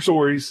works with your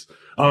stories.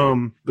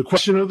 The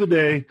question of the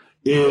day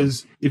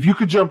is, if you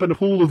could jump in a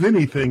pool of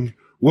anything,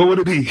 what would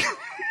it be?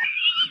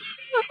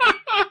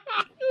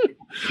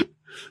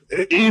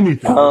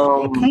 Anything.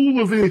 A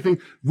pool of anything.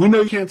 We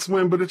know you can't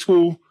swim, but it's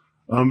cool.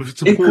 If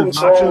it's a pool of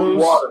nachos.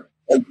 Water.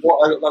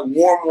 Like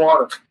warm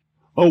water.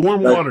 Oh,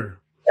 warm water.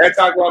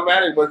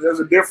 Anticlimactic, but there's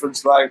a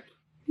difference. Like,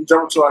 you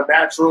jump into a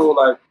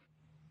natural,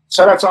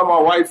 shout out to all my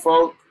white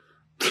folk.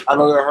 I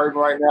know they're hurting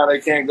right now. They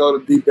can't go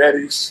to Deep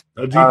Eddies.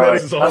 Deep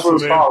Eddies is awesome, that's what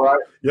it's called,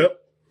 right? Yep.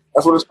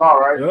 That's what it's called,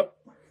 right? Yep.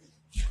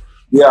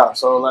 Yeah,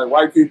 so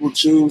white people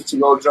choose to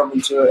go jump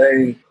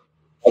into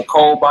a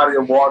cold body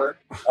of water.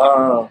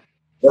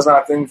 That's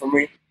not a thing for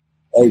me.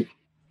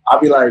 I'll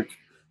be like,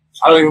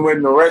 I don't even wait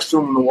in the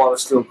restroom and the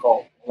water's still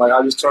cold.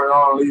 I just turn it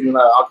on and leave and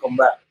I'll come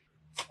back.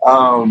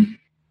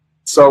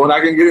 So when I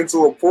can get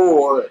into a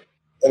pool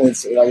and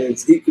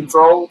it's heat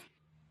controlled,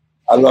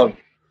 I love it.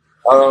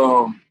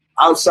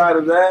 Outside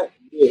of that,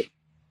 yeah.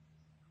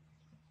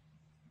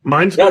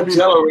 Mine's got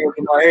Jello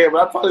in my head,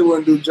 but I probably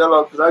wouldn't do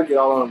Jello because I get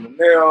all on the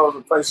nails,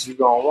 the places you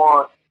don't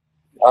want.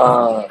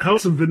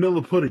 How's some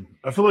vanilla pudding?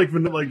 I feel like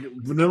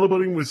vanilla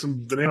pudding with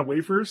some banana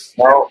wafers.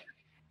 No.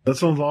 That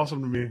sounds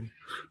awesome to me.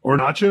 Or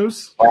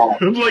nachos.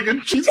 Like a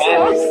cheese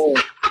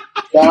sauce.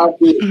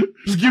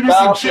 Just give me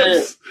some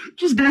chips.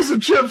 Just give me some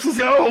chips. Let's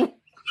go.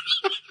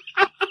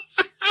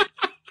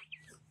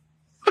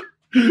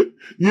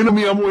 You know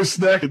me, I'm always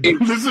snacking.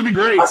 This would be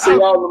great. I see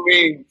all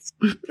the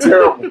memes.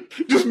 Terrible.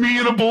 Just me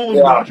in a bowl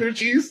of nacho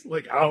cheese,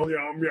 like oh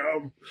yum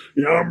yum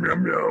yum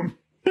yum yum.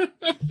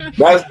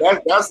 That's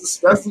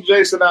the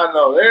Jason I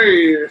know. There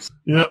he is.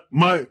 Yeah,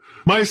 my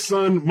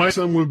son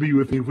would be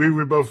with me. We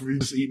would both be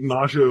just eating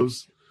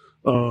nachos,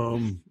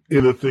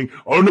 in a thing.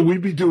 Oh no,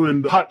 we'd be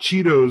doing hot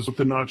Cheetos with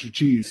the nacho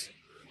cheese.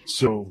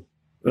 So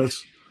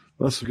that's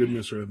the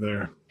goodness right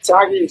there.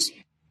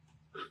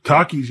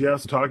 Takis,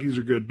 yes, Takis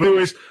are good. But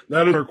anyways,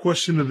 that is our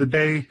question of the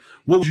day.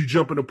 What would you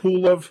jump in a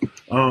pool of?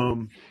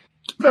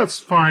 That's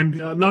fine.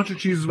 Nacho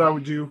cheese is what I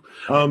would do.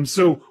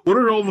 So what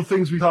are all the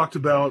things we talked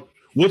about?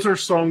 What's our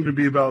song to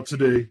be about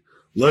today?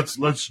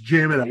 Let's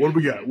jam it out. What do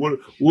we got? What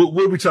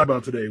did we talk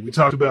about today? We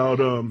talked about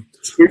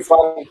Street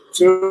Fighter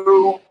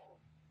 2,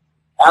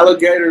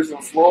 alligators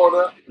in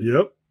Florida.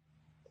 Yep.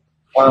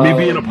 Me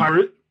being a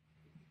pirate.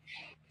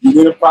 You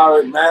get a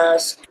pirate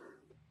mask.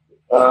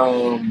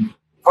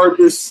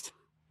 Purpose.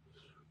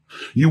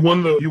 You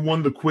won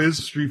the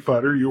quiz, Street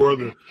Fighter. You are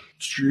the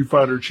Street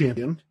Fighter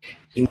champion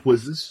in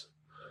quizzes.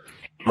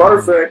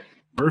 Perfect.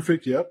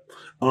 Perfect. Yep.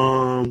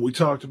 We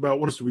talked about,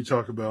 what else did we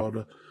talk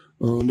about?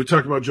 We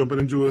talked about jumping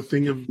into a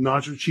thing of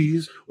nacho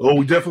cheese. Oh,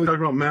 we definitely talked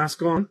about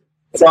mask on.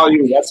 That's all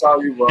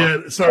you, bro.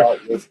 Yeah, sorry.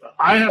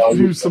 I have to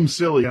do some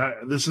silly.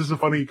 This is a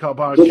funny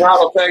podcast. With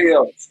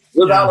jalapenos.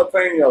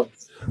 Jalapenos.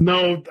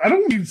 No, I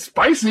don't need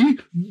spicy.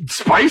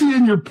 Spicy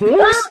in your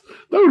pores?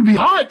 That would be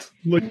hot.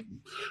 Like,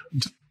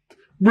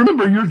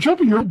 remember, you're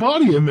jumping your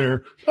body in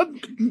there.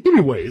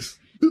 Anyways,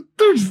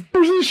 there's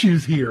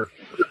issues here.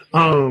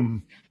 Yeah,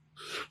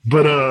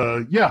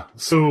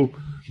 so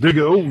there you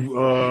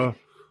go.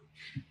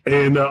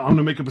 And I'm going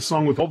to make up a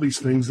song with all these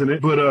things in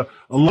it. But a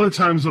lot of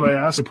times what I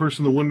ask the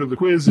person the winner of the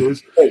quiz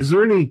is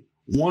there any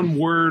one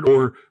word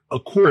or a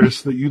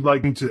chorus that you'd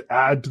like me to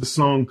add to the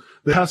song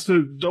that has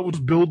to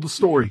build the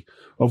story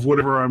of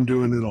whatever I'm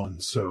doing it on?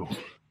 So,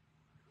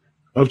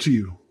 up to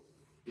you.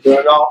 Doing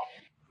it all.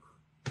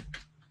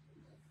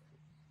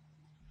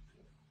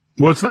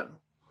 What's that?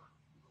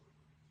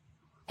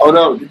 Oh,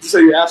 no. Did you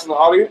say you're asking the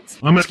audience?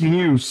 I'm asking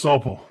you,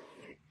 Salpo.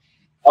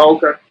 Oh,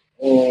 okay.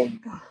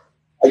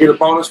 I get a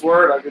bonus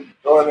word. I can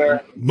go in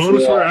there.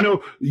 Bonus word. I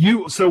know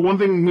you. So one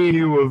thing, me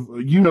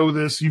and you know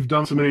this. You've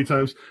done so many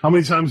times. How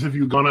many times have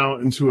you gone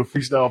out into a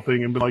freestyle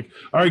thing and been like,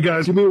 "All right,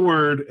 guys, give me a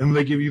word," and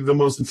they give you the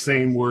most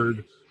insane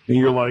word, and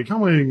you're like, "How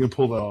am I going to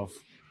pull that off?"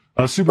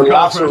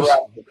 Velociraptor.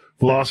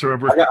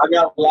 Velociraptor. I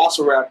got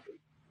Velociraptor.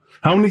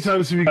 How many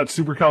times have you got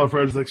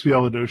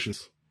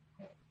supercalifragilisticexpialidocious?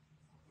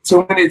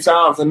 Too many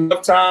times.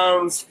 Enough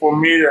times for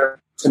me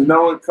to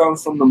know it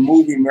comes from the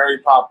movie Mary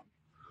Poppins,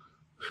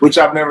 which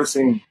I've never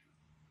seen.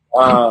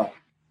 I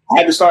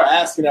had to start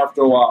asking after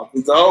a while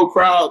because the whole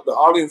crowd, the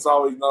audience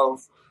always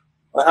knows.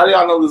 Like, how do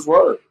y'all know this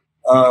word?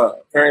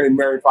 Apparently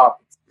Mary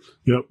Poppins.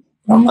 Yep.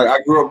 I'm like,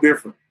 I grew up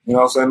different. You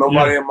know what I'm saying?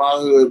 Nobody in my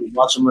hood was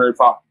watching Mary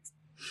Poppins.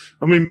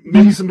 I mean,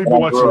 maybe some people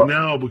watch it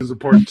now because of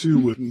part 2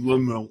 with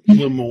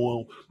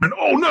Lin-Manuel. And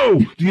oh no!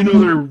 Do you know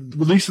they're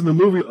releasing the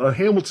movie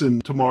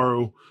Hamilton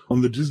tomorrow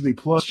on the Disney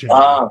Plus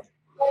channel?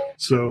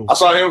 So I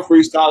saw him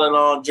freestyling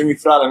on Jimmy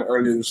Fallon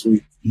earlier this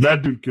week.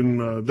 That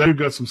dude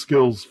got some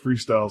skills,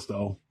 freestyle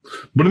style.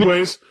 But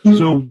anyways,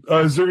 so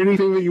is there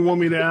anything that you want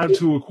me to add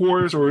to a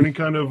chorus or any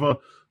kind of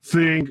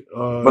thing?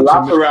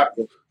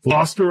 Velociraptor.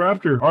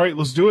 Velociraptor. All right,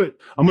 let's do it.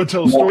 I'm going to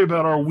tell a story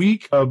about our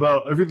week,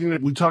 about everything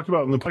that we talked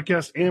about in the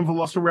podcast and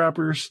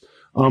Velociraptors.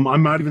 I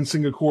might even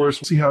sing a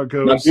chorus. We'll see how it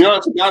goes. Now, you know,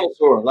 it's a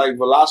dinosaur, like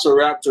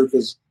Velociraptor,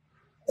 because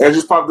it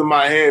just popped in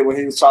my head when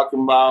he was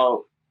talking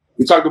about,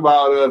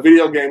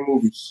 video game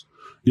movies.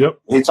 Yep.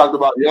 He talked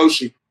about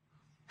Yoshi.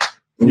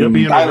 Yep,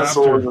 being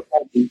dinosaurs.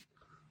 Yeah,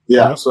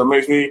 yep. So it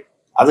makes me,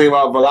 I think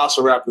about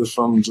Velociraptors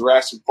from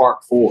Jurassic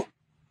Park 4.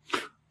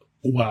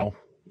 Wow.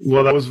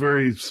 Well, that was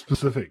very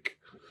specific.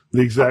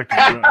 The exact.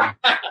 Hang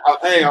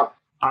on.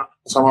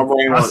 So my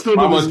brain was.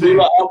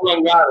 Medulla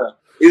oblongata.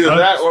 Either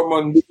that or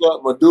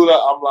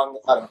medulla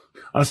oblongata.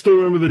 I still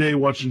remember the day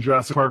watching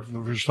Jurassic Park for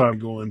the first time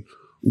going,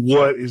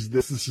 what is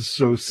this? This is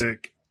so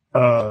sick.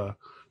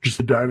 Just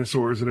the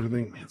dinosaurs and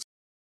everything. Man.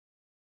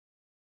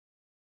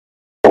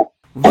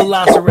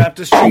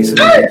 Velociraptors chasing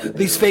me.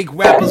 These fake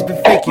rappers be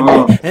faking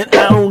me, and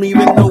I don't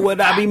even know what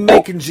I be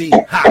making. G,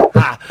 ha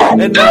ha.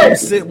 And now I'm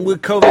sitting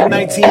with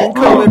COVID-19.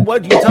 COVID,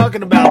 what you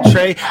talking about,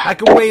 Trey? I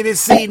can wait and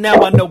see. Now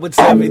I know it's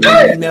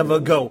everything. We never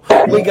go.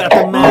 We got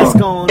the mask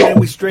on and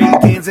we straight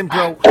dancing,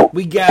 bro.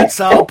 We got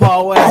Sao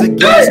Paulo as a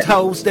guest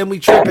host and we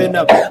tripping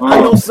up.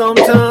 I know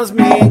sometimes,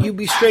 man, you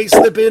be straight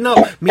slipping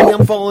up. Me,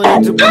 I'm falling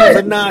into bowls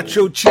of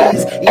nacho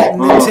cheese,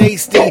 eating it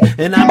tasty,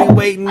 and I be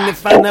waiting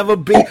if I never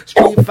be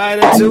Street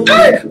Fighter 2.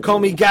 yeah, call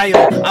me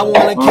Guile. I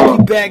wanna kick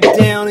you back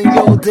down in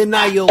your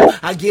denial.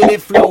 I get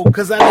it flow,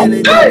 cause I'm in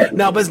it now.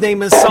 Now his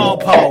name is Saul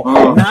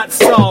Paul, not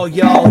Saul,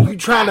 y'all. You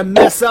trying to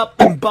mess up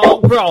and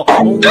ball brawl.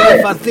 Only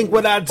if I think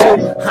what I do.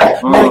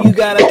 Now you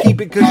gotta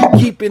keep it cause you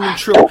keeping it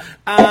true.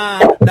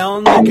 Now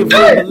I'm looking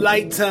for the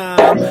light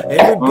time.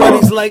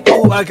 Everybody's like,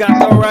 ooh, I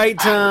got the right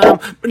time.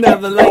 But now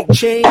the light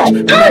change,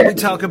 and now we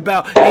talk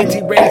about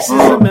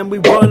anti-racism, and we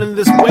running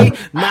this way,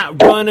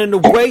 not running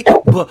away,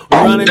 but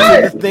running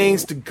to the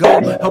things to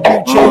go. Help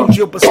you change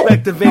your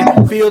perspective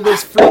and feel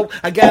this flow.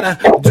 I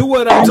gotta do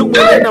what I'm doing,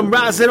 and I'm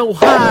rising on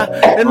high.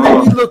 And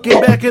then we looking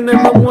back, and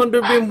then I'm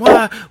wondering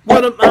why.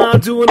 What am I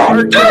doing?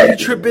 Are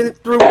tripping it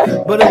through?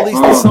 But at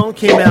least the song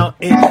came out,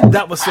 and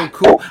that was so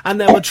cool. I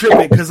never trip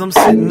it, cause I'm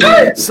sitting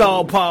in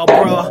Saul Paul,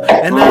 bro.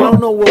 And I don't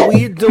know what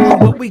we're doing,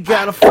 but we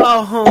gotta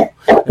fall home.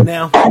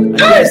 Now, I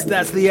guess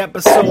that's the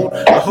episode.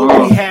 I hope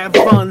we have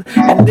fun.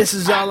 And this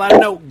is all I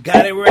know.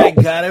 Got it right,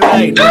 got it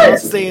right. Now I'm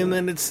saying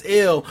that it's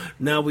ill.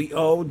 Now we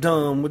all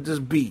done with this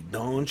beat.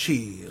 Don't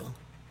chill.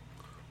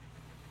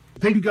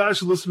 Thank you guys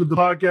for listening to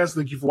the podcast.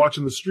 Thank you for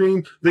watching the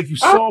stream. Thank you,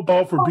 Saul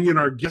Paul, for being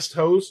our guest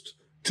host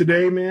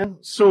today, man.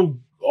 So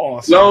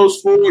awesome.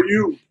 Flows for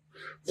you.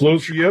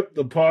 Flows for you. Yep,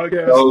 the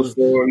podcast. Flows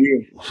for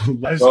you.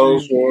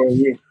 Flows for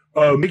you.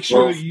 Make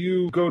sure that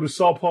you go to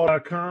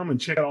saulpaul.com and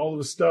check out all of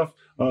the stuff.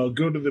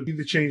 Go to the Be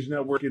the Change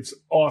Network. It's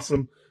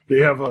awesome. They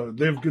have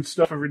good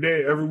stuff every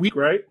day, every week,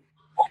 right?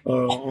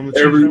 On the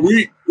every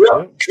week.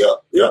 Yeah.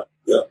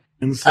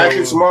 And so,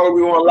 actually, tomorrow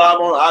we want live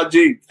on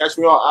IG. Catch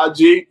me on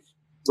IG,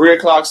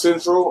 3:00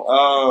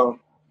 Central.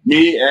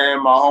 Me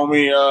and my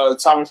homie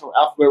Tommy from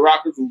Alphabet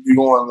Rockers will be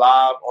going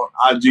live on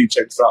IG.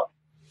 Check us out.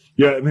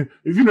 Yeah, I mean,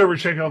 if you never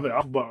check out the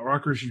Alphabet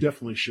Rockers, you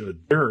definitely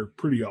should. They're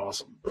pretty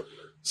awesome.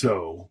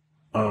 So,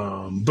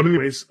 but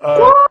anyways,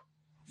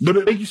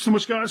 but thank you so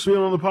much, guys, for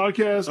being on the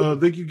podcast.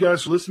 Thank you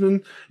guys for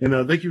listening,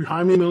 and thank you,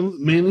 Jaime,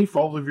 mainly for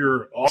all of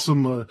your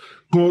awesome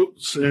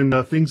quotes and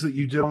things that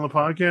you did on the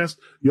podcast.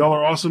 Y'all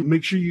are awesome.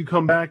 Make sure you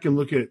come back and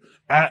look at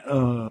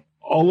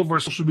all of our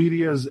social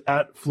medias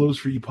at Flows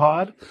for You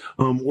Pod,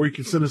 or you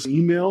can send us an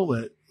email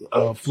at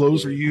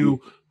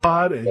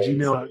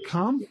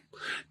flowsforyoupod@gmail.com.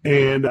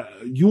 And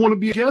you want to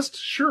be a guest?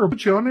 Sure, I'll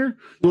put you on there.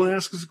 You want to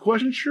ask us a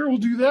question? Sure, we'll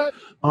do that.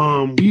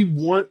 We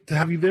want to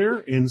have you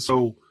there, and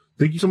so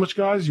thank you so much,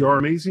 guys. You are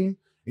amazing.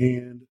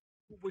 And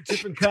we're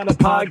different kind of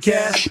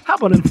podcast. How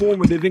about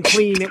informative and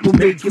clean? It will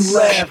make you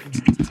laugh.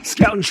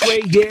 Scout and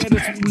Trey, yeah,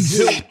 that's what we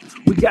do.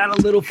 We got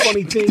a little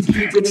funny thing,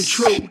 keeping it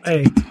true.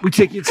 Hey, we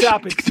take your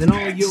topics and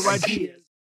all your ideas.